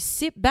observe. You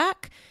sit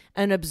back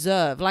and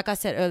observe. Like I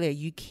said earlier,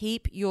 you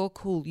keep your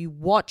cool. You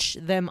watch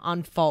them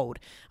unfold.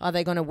 Are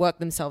they going to work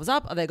themselves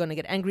up? Are they going to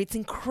get angry? It's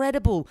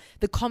incredible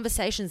the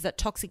conversations that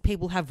toxic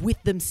people have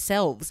with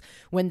themselves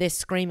when they're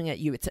screaming at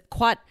you. It's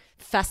quite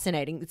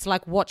fascinating. It's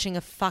like watching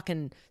a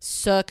fucking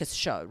circus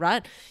show,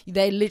 right?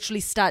 They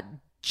literally start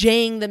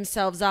G'ing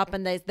themselves up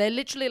and they're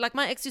literally like,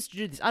 my ex used to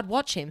do this. I'd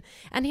watch him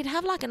and he'd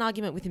have like an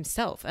argument with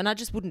himself and I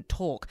just wouldn't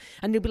talk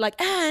and he'd be like,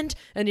 and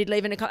he'd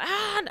leave and he'd go,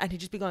 and he'd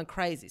just be going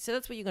crazy. So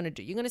that's what you're going to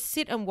do. You're going to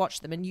sit and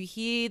watch them and you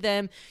hear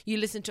them, you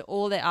listen to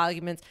all their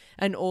arguments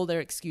and all their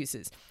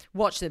excuses.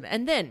 Watch them.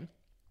 And then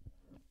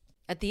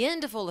at the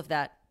end of all of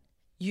that,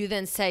 you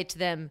then say to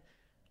them,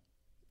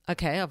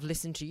 okay, I've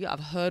listened to you. I've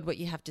heard what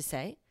you have to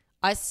say.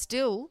 I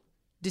still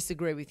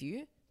disagree with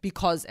you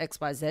because X,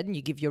 Y, Z, and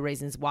you give your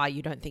reasons why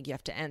you don't think you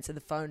have to answer the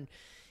phone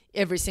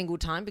every single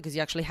time because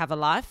you actually have a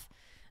life.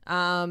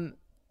 And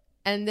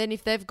then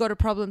if they've got a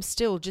problem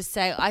still, just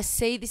say, I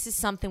see this is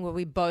something where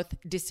we both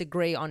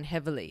disagree on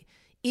heavily.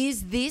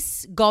 Is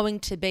this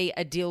going to be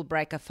a deal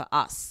breaker for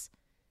us?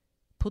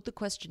 Put the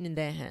question in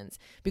their hands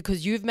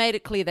because you've made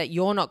it clear that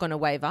you're not going to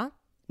waver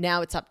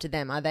Now it's up to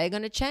them. Are they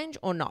going to change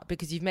or not?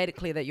 Because you've made it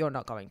clear that you're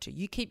not going to.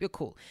 You keep your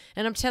cool.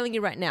 And I'm telling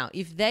you right now,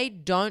 if they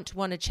don't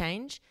want to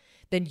change,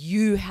 then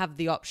you have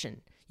the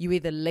option. You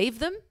either leave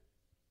them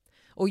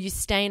or you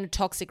stay in a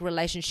toxic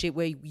relationship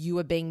where you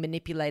are being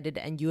manipulated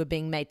and you are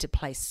being made to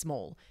play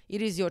small.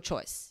 It is your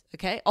choice,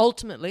 okay?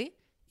 Ultimately,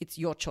 it's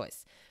your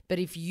choice. But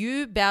if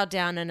you bow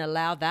down and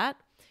allow that,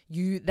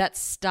 that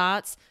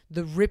starts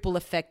the ripple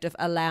effect of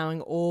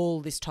allowing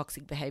all this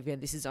toxic behavior.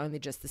 This is only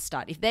just the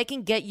start. If they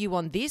can get you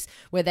on this,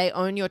 where they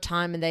own your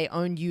time and they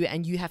own you,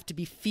 and you have to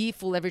be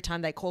fearful every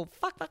time they call,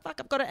 fuck,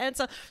 I've got to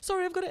answer.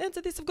 Sorry, I've got to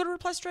answer this. I've got to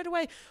reply straight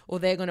away. Or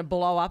they're going to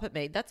blow up at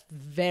me. That's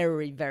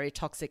very, very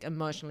toxic,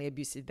 emotionally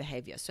abusive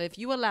behavior. So if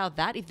you allow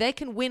that, if they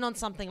can win on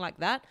something like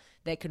that,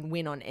 they can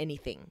win on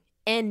anything.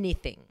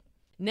 Anything.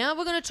 Now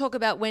we're going to talk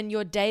about when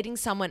you're dating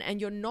someone and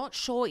you're not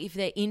sure if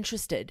they're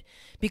interested,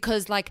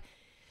 because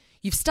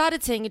you've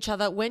started seeing each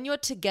other when you're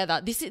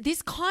together.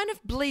 This kind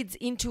of bleeds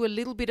into a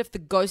little bit of the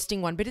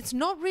ghosting one, but it's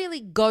not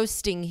really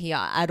ghosting here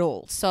at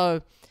all.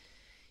 So,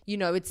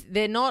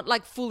 they're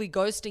not fully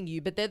ghosting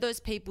you, but they're those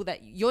people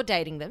that you're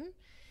dating them.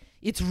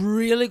 It's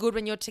really good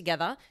when you're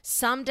together.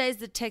 Some days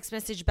the text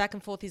message back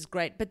and forth is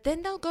great, but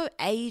then they'll go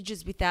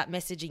ages without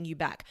messaging you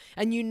back.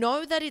 And you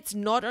know that it's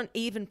not an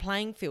even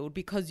playing field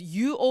because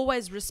you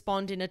always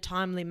respond in a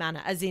timely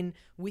manner, as in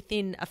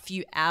within a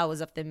few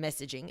hours of them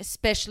messaging,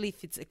 especially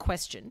if it's a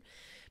question.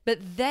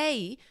 But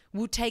they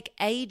will take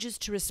ages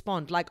to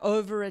respond,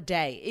 over a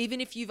day. Even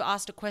if you've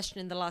asked a question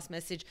in the last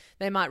message,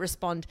 they might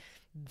respond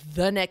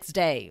the next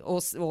day or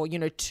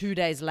 2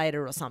 days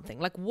later or something.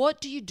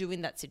 What do you do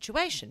in that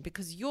situation?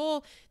 Because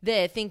you're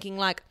there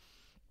thinking I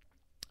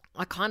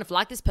kind of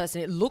like this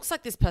person. It looks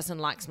like this person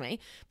likes me,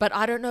 but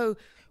I don't know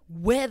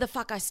where the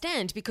fuck I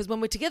stand, because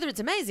when we're together, it's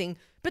amazing.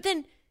 But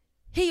then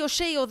he or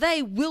she or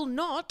they will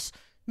not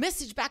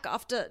message back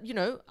after,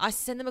 I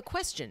send them a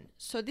question.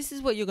 So this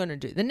is what you're going to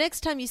do. The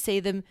next time you see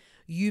them,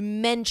 you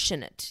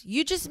mention it.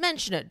 You just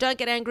mention it. Don't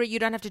get angry. You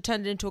don't have to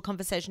turn it into a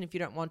conversation if you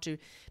don't want to.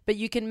 But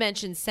you can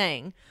mention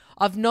saying,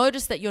 I've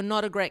noticed that you're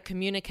not a great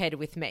communicator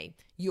with me.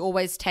 You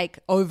always take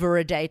over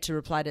a day to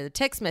reply to the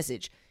text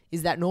message.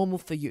 Is that normal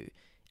for you?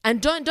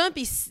 And don't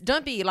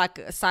be like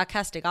a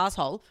sarcastic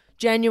asshole.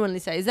 Genuinely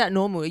say, is that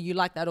normal? Are you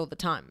like that all the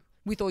time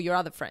with all your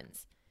other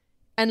friends?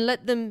 And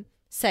let them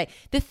say.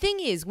 The thing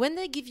is, when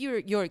they give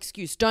you your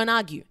excuse, don't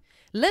argue.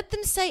 Let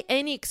them say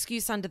any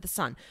excuse under the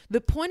sun.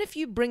 The point of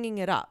you bringing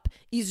it up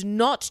is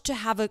not to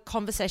have a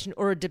conversation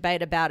or a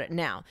debate about it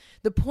now.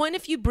 The point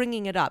of you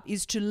bringing it up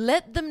is to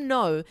let them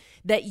know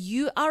that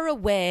you are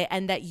aware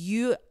and that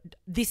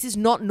this is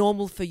not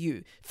normal for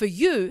you. For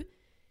you,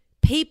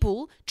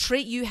 people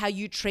treat you how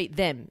you treat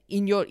them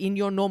in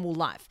your normal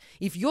life.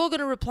 If you're going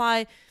to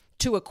reply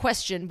to a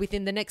question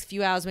within the next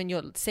few hours when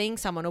you're seeing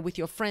someone or with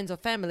your friends or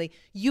family,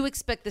 you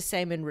expect the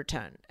same in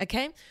return,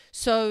 okay?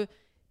 So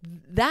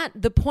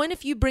the point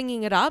of you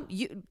bringing it up,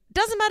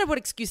 doesn't matter what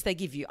excuse they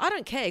give you. I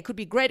don't care. It could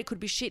be great. It could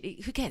be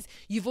shit. Who cares?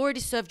 You've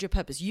already served your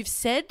purpose. You've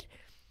said,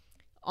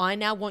 I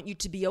now want you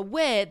to be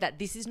aware that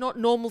this is not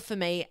normal for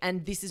me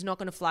and this is not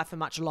going to fly for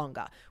much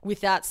longer,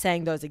 without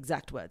saying those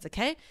exact words,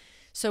 okay?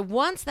 So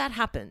once that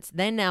happens,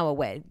 they're now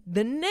aware.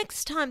 The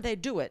next time they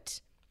do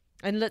it,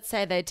 and let's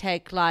say they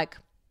take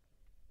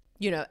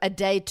a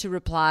day to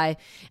reply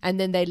and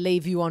then they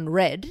leave you on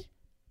red,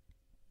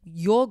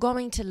 you're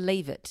going to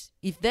leave it.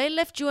 If they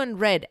left you on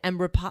red and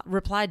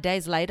replied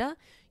days later,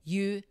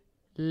 you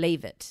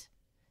leave it.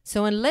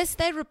 So unless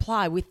they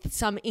reply with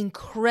some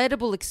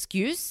incredible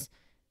excuse,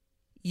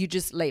 you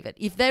just leave it.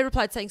 If they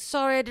replied saying,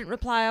 sorry, I didn't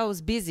reply, I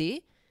was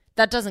busy,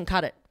 that doesn't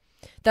cut it.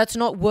 That's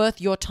not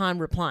worth your time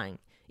replying.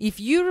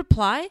 If you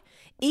reply,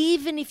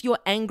 even if you're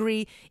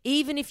angry,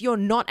 even if you're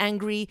not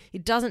angry,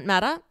 it doesn't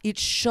matter. It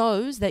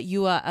shows that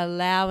you are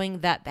allowing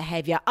that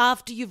behavior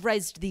after you've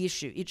raised the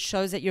issue. It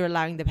shows that you're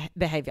allowing the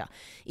behavior.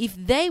 If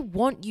they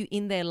want you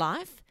in their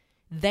life,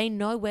 they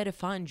know where to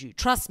find you.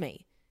 Trust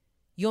me,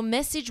 your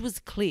message was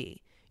clear.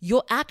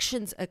 Your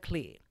actions are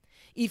clear.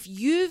 If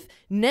you've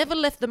never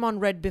left them on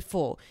red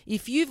before,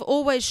 if you've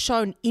always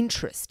shown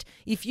interest,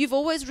 if you've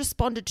always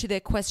responded to their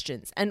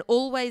questions and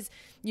always,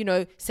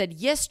 said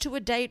yes to a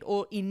date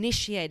or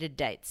initiated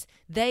dates,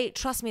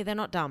 trust me, they're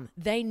not dumb.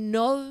 They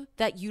know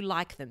that you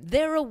like them.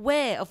 They're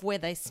aware of where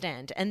they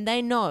stand, and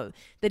they know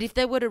that if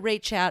they were to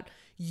reach out,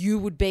 you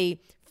would be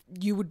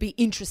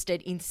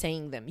interested in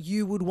seeing them.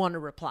 You would want to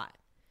reply.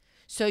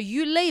 So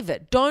you leave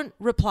it. Don't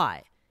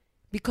reply,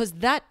 because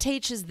that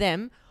teaches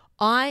them,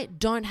 I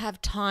don't have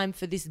time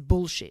for this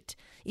bullshit.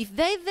 If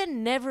they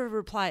then never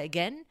reply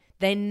again,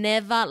 they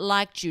never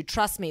liked you.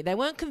 Trust me. They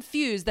weren't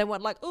confused. They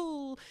weren't like,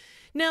 oh,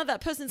 now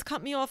that person's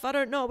cut me off. I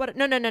don't know what.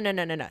 No.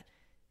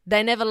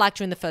 They never liked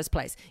you in the first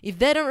place. If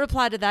they don't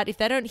reply to that, if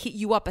they don't hit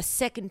you up a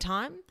second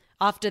time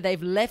after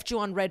they've left you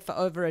on red for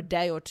over a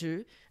day or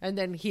two and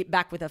then hit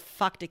back with a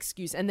fucked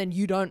excuse and then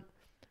you don't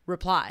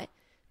reply,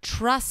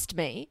 trust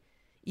me,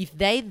 If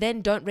they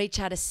then don't reach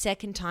out a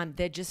second time,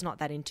 they're just not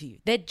that into you.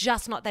 They're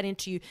just not that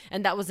into you.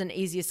 And that was an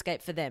easy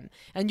escape for them.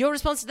 And your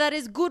response to that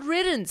is good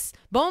riddance.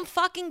 Bon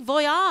fucking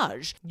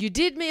voyage. You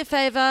did me a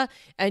favor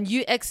and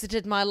you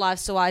exited my life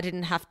so I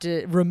didn't have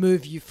to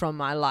remove you from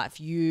my life.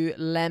 You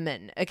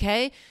lemon.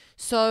 Okay?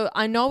 So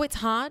I know it's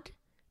hard,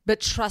 but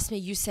trust me,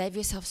 you save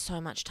yourself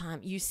so much time.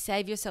 You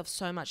save yourself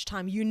so much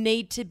time. You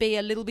need to be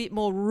a little bit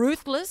more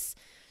ruthless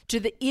to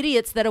the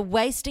idiots that are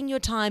wasting your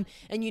time,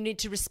 and you need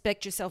to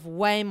respect yourself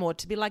way more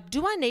to be like,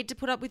 do I need to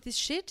put up with this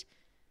shit?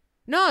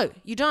 No,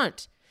 you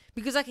don't.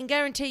 Because I can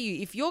guarantee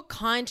you, if you're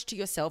kind to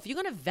yourself, you're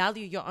going to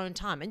value your own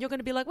time and you're going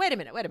to be like, wait a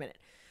minute.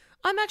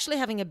 I'm actually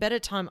having a better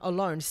time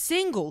alone,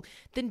 single,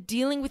 than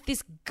dealing with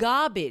this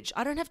garbage.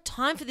 I don't have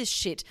time for this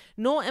shit,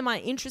 nor am I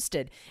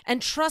interested.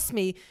 And trust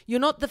me, you're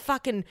not the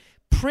fucking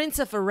Prince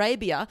of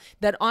Arabia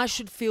that I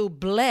should feel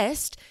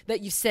blessed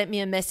that you sent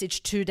me a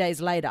message 2 days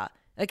later.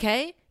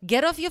 Okay?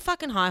 Get off your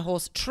fucking high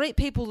horse. Treat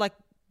people like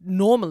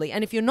normally.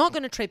 And if you're not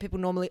going to treat people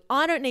normally,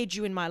 I don't need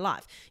you in my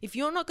life. If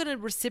you're not going to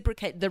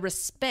reciprocate the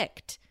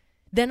respect,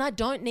 then I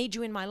don't need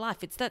you in my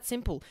life. It's that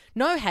simple.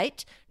 No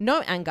hate,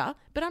 no anger,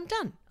 but I'm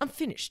done. I'm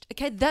finished.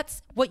 Okay?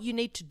 That's what you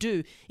need to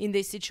do in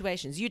these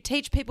situations. You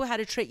teach people how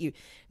to treat you.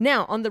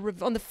 Now, on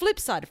the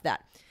flip side of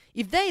that,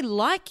 if they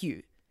like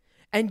you,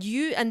 and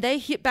they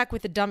hit back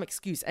with a dumb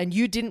excuse and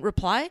you didn't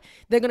reply,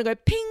 they're going to go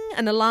ping,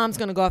 an alarm's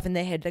going to go off in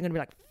their head. They're going to be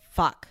like,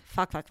 fuck.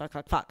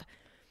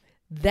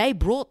 They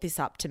brought this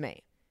up to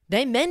me.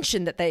 They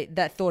mentioned that they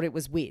thought it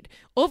was weird.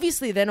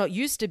 Obviously, they're not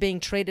used to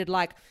being treated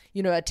like, a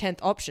 10th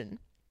option.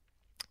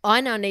 I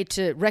now need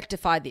to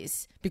rectify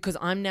this because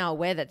I'm now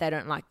aware that they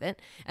don't like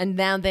that. And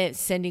now they're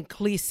sending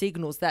clear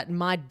signals that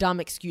my dumb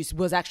excuse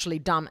was actually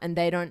dumb and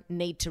they don't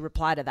need to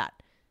reply to that.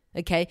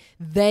 Okay,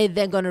 they're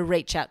going to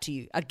reach out to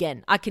you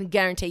again. I can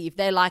guarantee you, if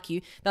they like you,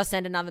 they'll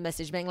send another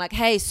message being like,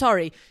 hey,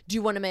 sorry, do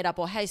you want to meet up?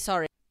 Or hey,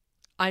 sorry,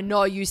 I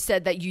know you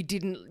said that you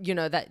didn't,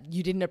 that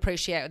you didn't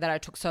appreciate that I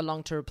took so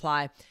long to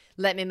reply.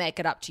 Let me make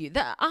it up to you.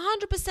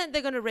 100%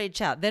 they're going to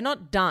reach out. They're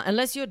not done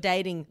unless you're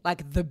dating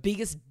like the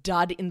biggest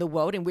dud in the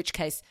world, in which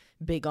case,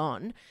 big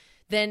on.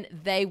 Then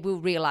they will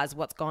realize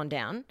what's gone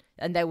down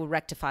and they will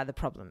rectify the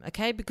problem.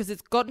 Okay, because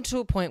it's gotten to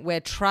a point where,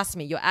 trust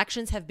me, your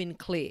actions have been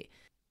clear.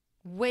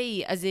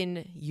 We, as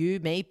in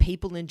you, me,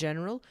 people in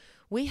general,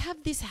 we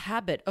have this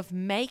habit of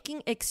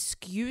making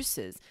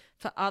excuses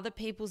for other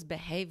people's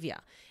behavior.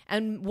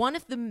 And one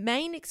of the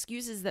main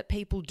excuses that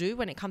people do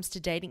when it comes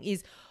to dating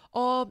is,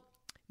 oh,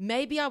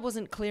 maybe I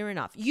wasn't clear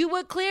enough. You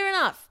were clear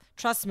enough.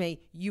 Trust me,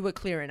 you were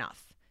clear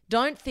enough.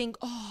 Don't think,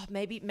 oh,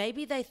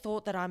 maybe they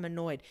thought that I'm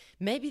annoyed.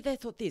 Maybe they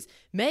thought this.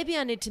 Maybe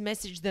I need to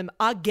message them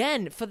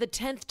again for the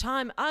 10th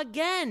time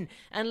again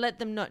and let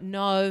them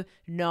know.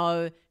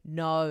 No.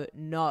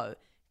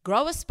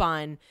 Grow a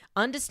spine,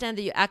 understand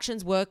that your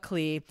actions were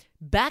clear,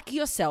 back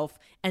yourself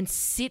and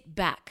sit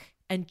back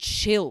and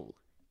chill.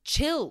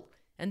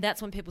 And that's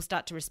when people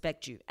start to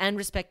respect you and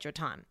respect your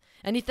time.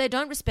 And if they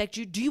don't respect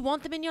you, do you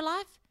want them in your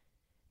life?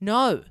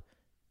 No.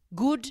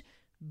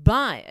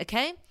 Goodbye,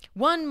 okay?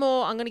 I'm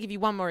going to give you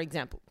one more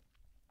example.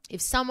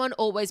 If someone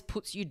always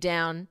puts you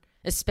down,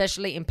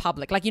 especially in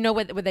public, like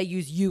where they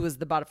use you as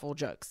the butt of all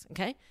jokes,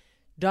 okay?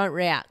 Don't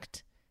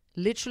react.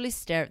 Literally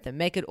stare at them.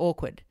 Make it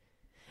awkward.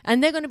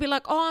 And they're going to be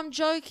like, oh, I'm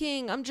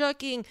joking.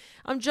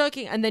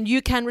 And then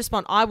you can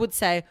respond. I would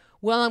say,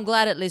 well, I'm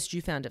glad at least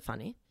you found it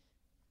funny.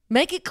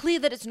 Make it clear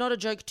that it's not a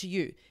joke to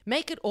you.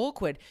 Make it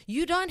awkward.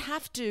 You don't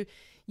have to,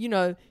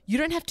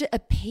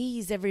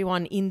 appease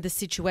everyone in the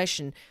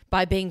situation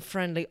by being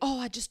friendly.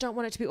 Oh, I just don't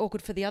want it to be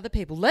awkward for the other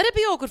people. Let it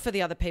be awkward for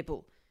the other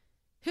people.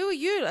 Who are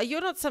you?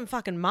 You're not some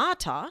fucking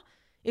martyr.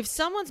 If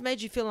someone's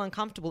made you feel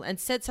uncomfortable and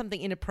said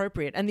something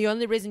inappropriate and the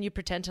only reason you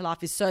pretend to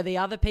laugh is so the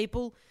other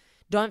people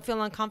don't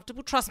feel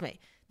uncomfortable, trust me,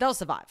 they'll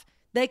survive.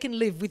 They can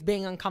live with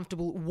being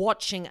uncomfortable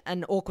watching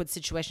an awkward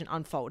situation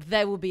unfold.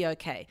 They will be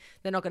okay.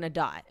 They're not going to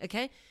die,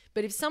 okay?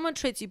 But if someone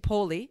treats you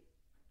poorly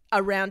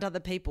around other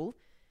people,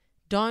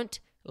 don't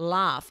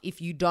laugh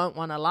if you don't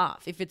want to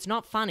laugh. If it's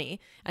not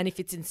funny and if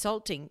it's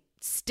insulting,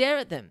 stare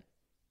at them.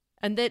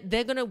 And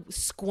they're going to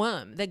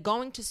squirm. They're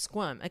going to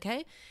squirm,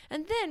 okay?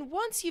 And then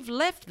once you've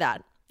left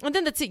that, and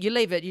then that's it. You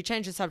leave it. You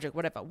change the subject,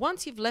 whatever.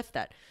 Once you've left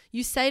that,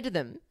 you say to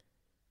them,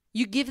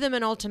 you give them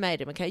an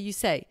ultimatum, okay? You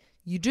say,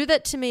 you do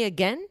that to me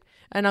again,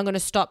 and I'm going to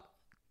stop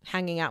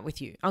hanging out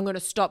with you. I'm going to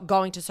stop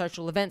going to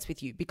social events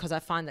with you because I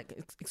find that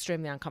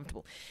extremely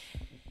uncomfortable.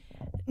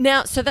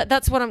 Now, so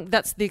that's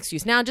the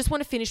excuse. Now, I just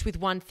want to finish with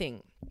one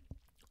thing.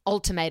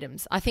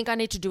 Ultimatums. I think I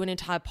need to do an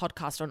entire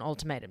podcast on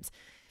ultimatums.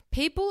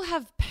 People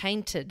have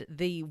painted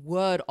the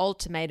word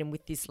ultimatum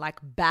with this like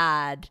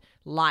bad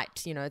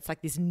light. It's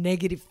like this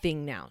negative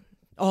thing now.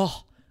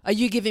 Oh, are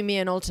you giving me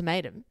an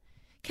ultimatum?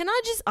 Can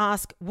I just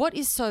ask, what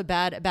is so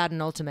bad about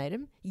an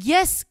ultimatum?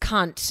 Yes,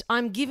 cunt,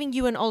 I'm giving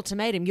you an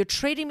ultimatum. You're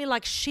treating me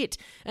like shit,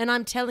 and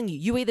I'm telling you,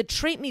 you either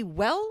treat me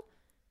well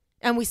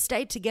and we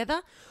stay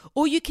together,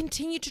 or you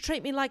continue to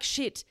treat me like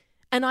shit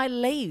and I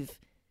leave.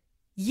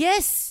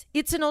 Yes,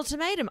 it's an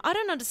ultimatum. I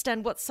don't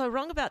understand what's so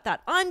wrong about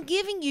that. I'm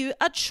giving you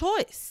a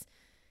choice,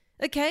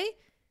 okay?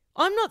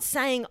 I'm not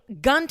saying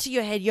gun to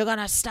your head, you're going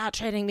to start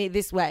treating me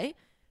this way.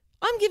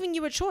 I'm giving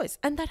you a choice,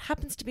 and that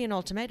happens to be an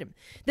ultimatum.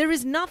 There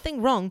is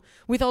nothing wrong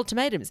with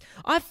ultimatums.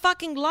 I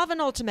fucking love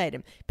an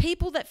ultimatum.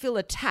 People that feel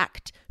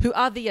attacked, who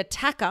are the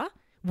attacker,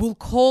 will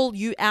call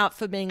you out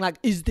for being like,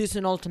 is this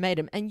an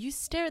ultimatum? And you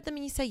stare at them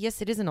and you say,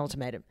 yes, it is an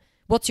ultimatum.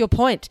 What's your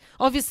point?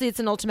 Obviously, it's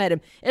an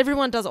ultimatum.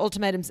 Everyone does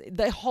ultimatums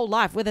their whole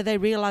life, whether they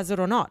realize it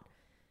or not.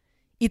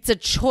 It's a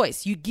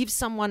choice. You give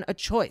someone a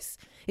choice.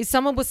 If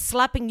someone was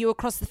slapping you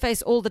across the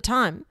face all the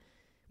time,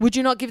 would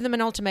you not give them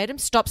an ultimatum?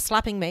 Stop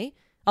slapping me,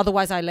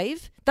 otherwise I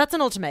leave. That's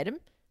an ultimatum.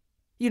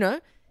 You know,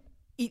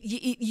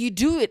 you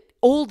do it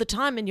all the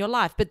time in your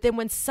life. But then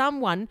when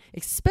someone,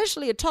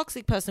 especially a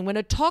toxic person, when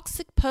a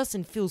toxic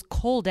person feels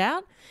called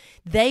out,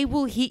 they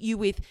will hit you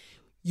with,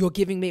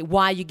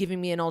 why are you giving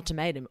me an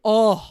ultimatum?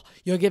 Oh,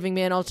 you're giving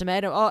me an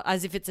ultimatum. Oh,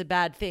 as if it's a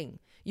bad thing.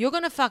 You're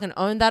going to fucking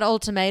own that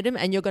ultimatum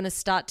and you're going to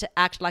start to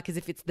act like as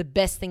if it's the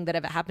best thing that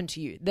ever happened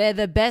to you. They're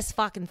the best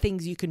fucking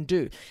things you can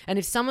do. And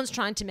if someone's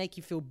trying to make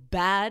you feel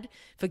bad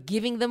for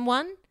giving them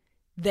one,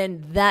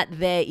 then that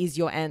there is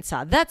your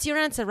answer. That's your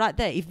answer right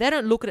there. If they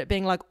don't look at it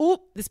being like,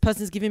 oh, this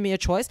person's giving me a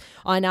choice,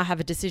 I now have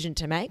a decision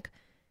to make.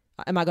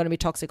 Am I going to be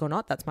toxic or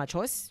not? That's my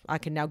choice. I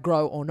can now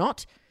grow or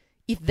not.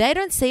 If they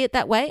don't see it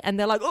that way and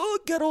they're like, oh,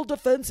 get all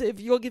defensive,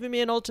 you're giving me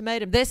an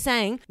ultimatum. They're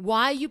saying,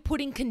 why are you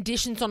putting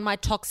conditions on my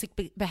toxic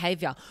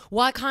behavior?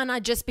 Why can't I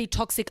just be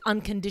toxic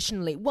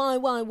unconditionally? Why?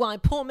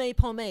 Poor me.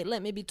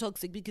 Let me be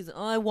toxic because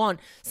I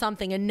want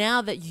something. And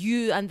now that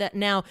you and that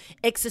now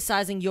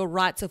exercising your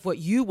rights of what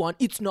you want,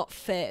 it's not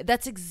fair.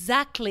 That's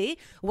exactly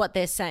what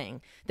they're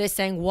saying. They're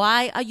saying,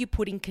 why are you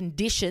putting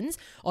conditions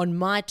on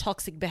my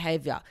toxic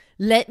behavior?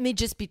 Let me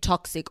just be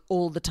toxic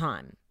all the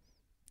time.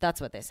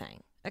 That's what they're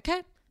saying.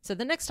 Okay? So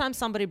the next time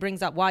somebody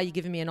brings up, why are you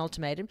giving me an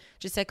ultimatum?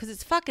 Just say, because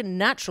it's fucking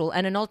natural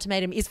and an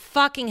ultimatum is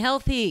fucking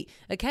healthy.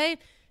 Okay?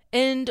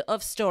 End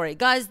of story.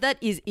 Guys, that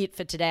is it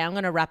for today. I'm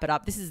going to wrap it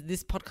up.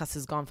 This podcast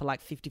has gone for like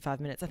 55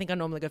 minutes. I think I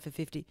normally go for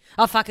 50.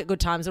 Oh, fuck it. Good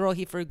times. We're all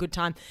here for a good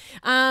time.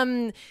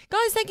 Guys,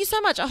 thank you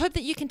so much. I hope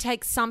that you can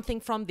take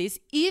something from this.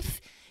 If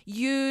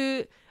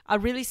you are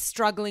really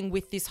struggling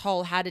with this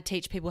whole how to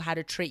teach people how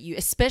to treat you,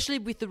 especially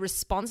with the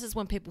responses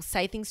when people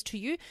say things to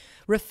you,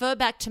 refer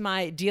back to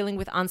my Dealing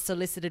with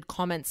Unsolicited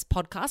Comments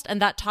podcast.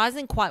 And that ties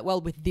in quite well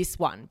with this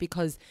one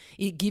because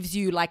it gives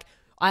you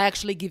I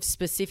actually give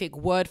specific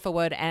word for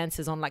word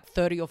answers on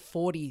 30 or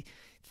 40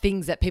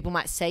 things that people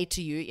might say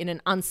to you in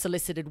an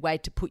unsolicited way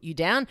to put you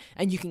down,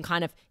 and you can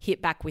kind of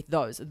hit back with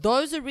those.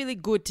 Those are really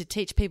good to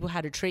teach people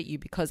how to treat you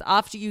because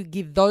after you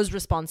give those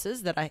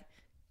responses that I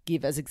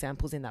give as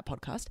examples in that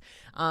podcast,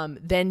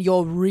 then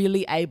you're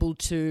really able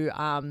to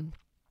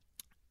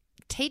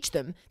teach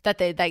them that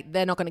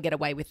they're not going to get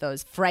away with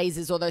those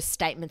phrases or those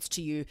statements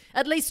to you,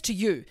 at least to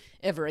you,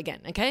 ever again,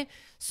 okay?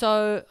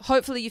 So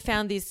hopefully you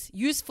found this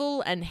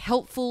useful and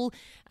helpful.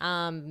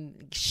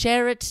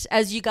 Share it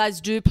as you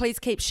guys do. Please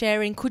keep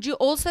sharing. Could you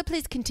also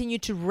please continue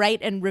to rate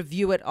and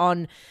review it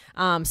on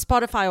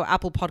Spotify or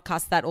Apple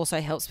Podcasts? That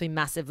also helps me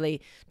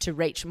massively to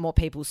reach more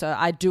people. So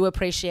I do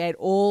appreciate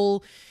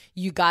all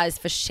you guys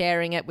for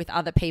sharing it with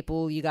other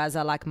people. You guys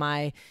are like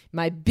my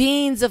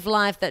beans of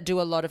life that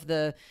do a lot of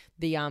the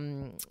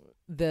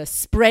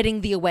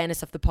spreading the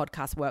awareness of the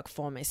podcast work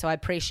for me. So I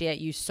appreciate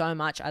you so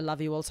much. I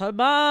love you all so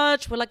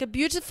much. We're like a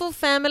beautiful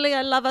family.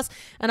 I love us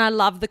and I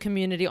love the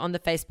community on the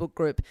Facebook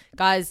group.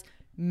 Guys,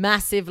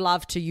 massive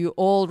love to you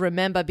all.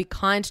 Remember, be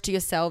kind to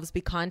yourselves,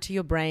 be kind to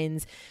your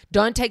brains.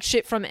 Don't take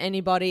shit from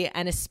anybody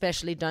and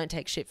especially don't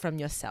take shit from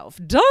yourself.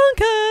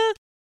 Danke!